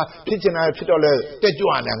စ်မယ်ဟာဖြစ်ချင်တာဖြစ်တော့လဲတက်ကြွ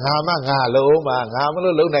နေငါမလုံးမငါမ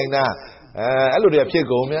လို့လုံနိုင်တာအဲ့လိုတွေဖြစ်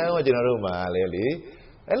ကုန်များကျွန်တော်တို့မှာလေ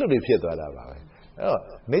အဲ့လိုတွေဖြစ်သွားတာပါပဲအဲ့တော့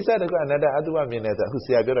နိစ္စဒုက္ခအနတ္တအတုပမြင်နေဆိုအခုဆ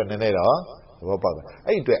ရာပြောတော့နည်းနည်းတော့သဘောပေါက်တယ်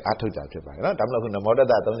အဲ့ဒီအတွက်အားထုတ်တာဖြစ်ပါတယ်နော်ဒါမှမဟုတ်ခုနမောတ္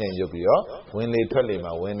တ3ချိန်ရုပ်ပြီးတော့ဝင်လေထွက်လေ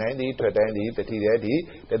မှာဝင်တိုင်းဒီထွက်တိုင်းဒီတတိရဲဒီ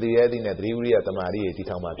တတိရဲဒီနဲ့သတိဝိရိယတမာရီတွေတည်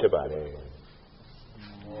ထောင်မှာဖြစ်ပါတယ်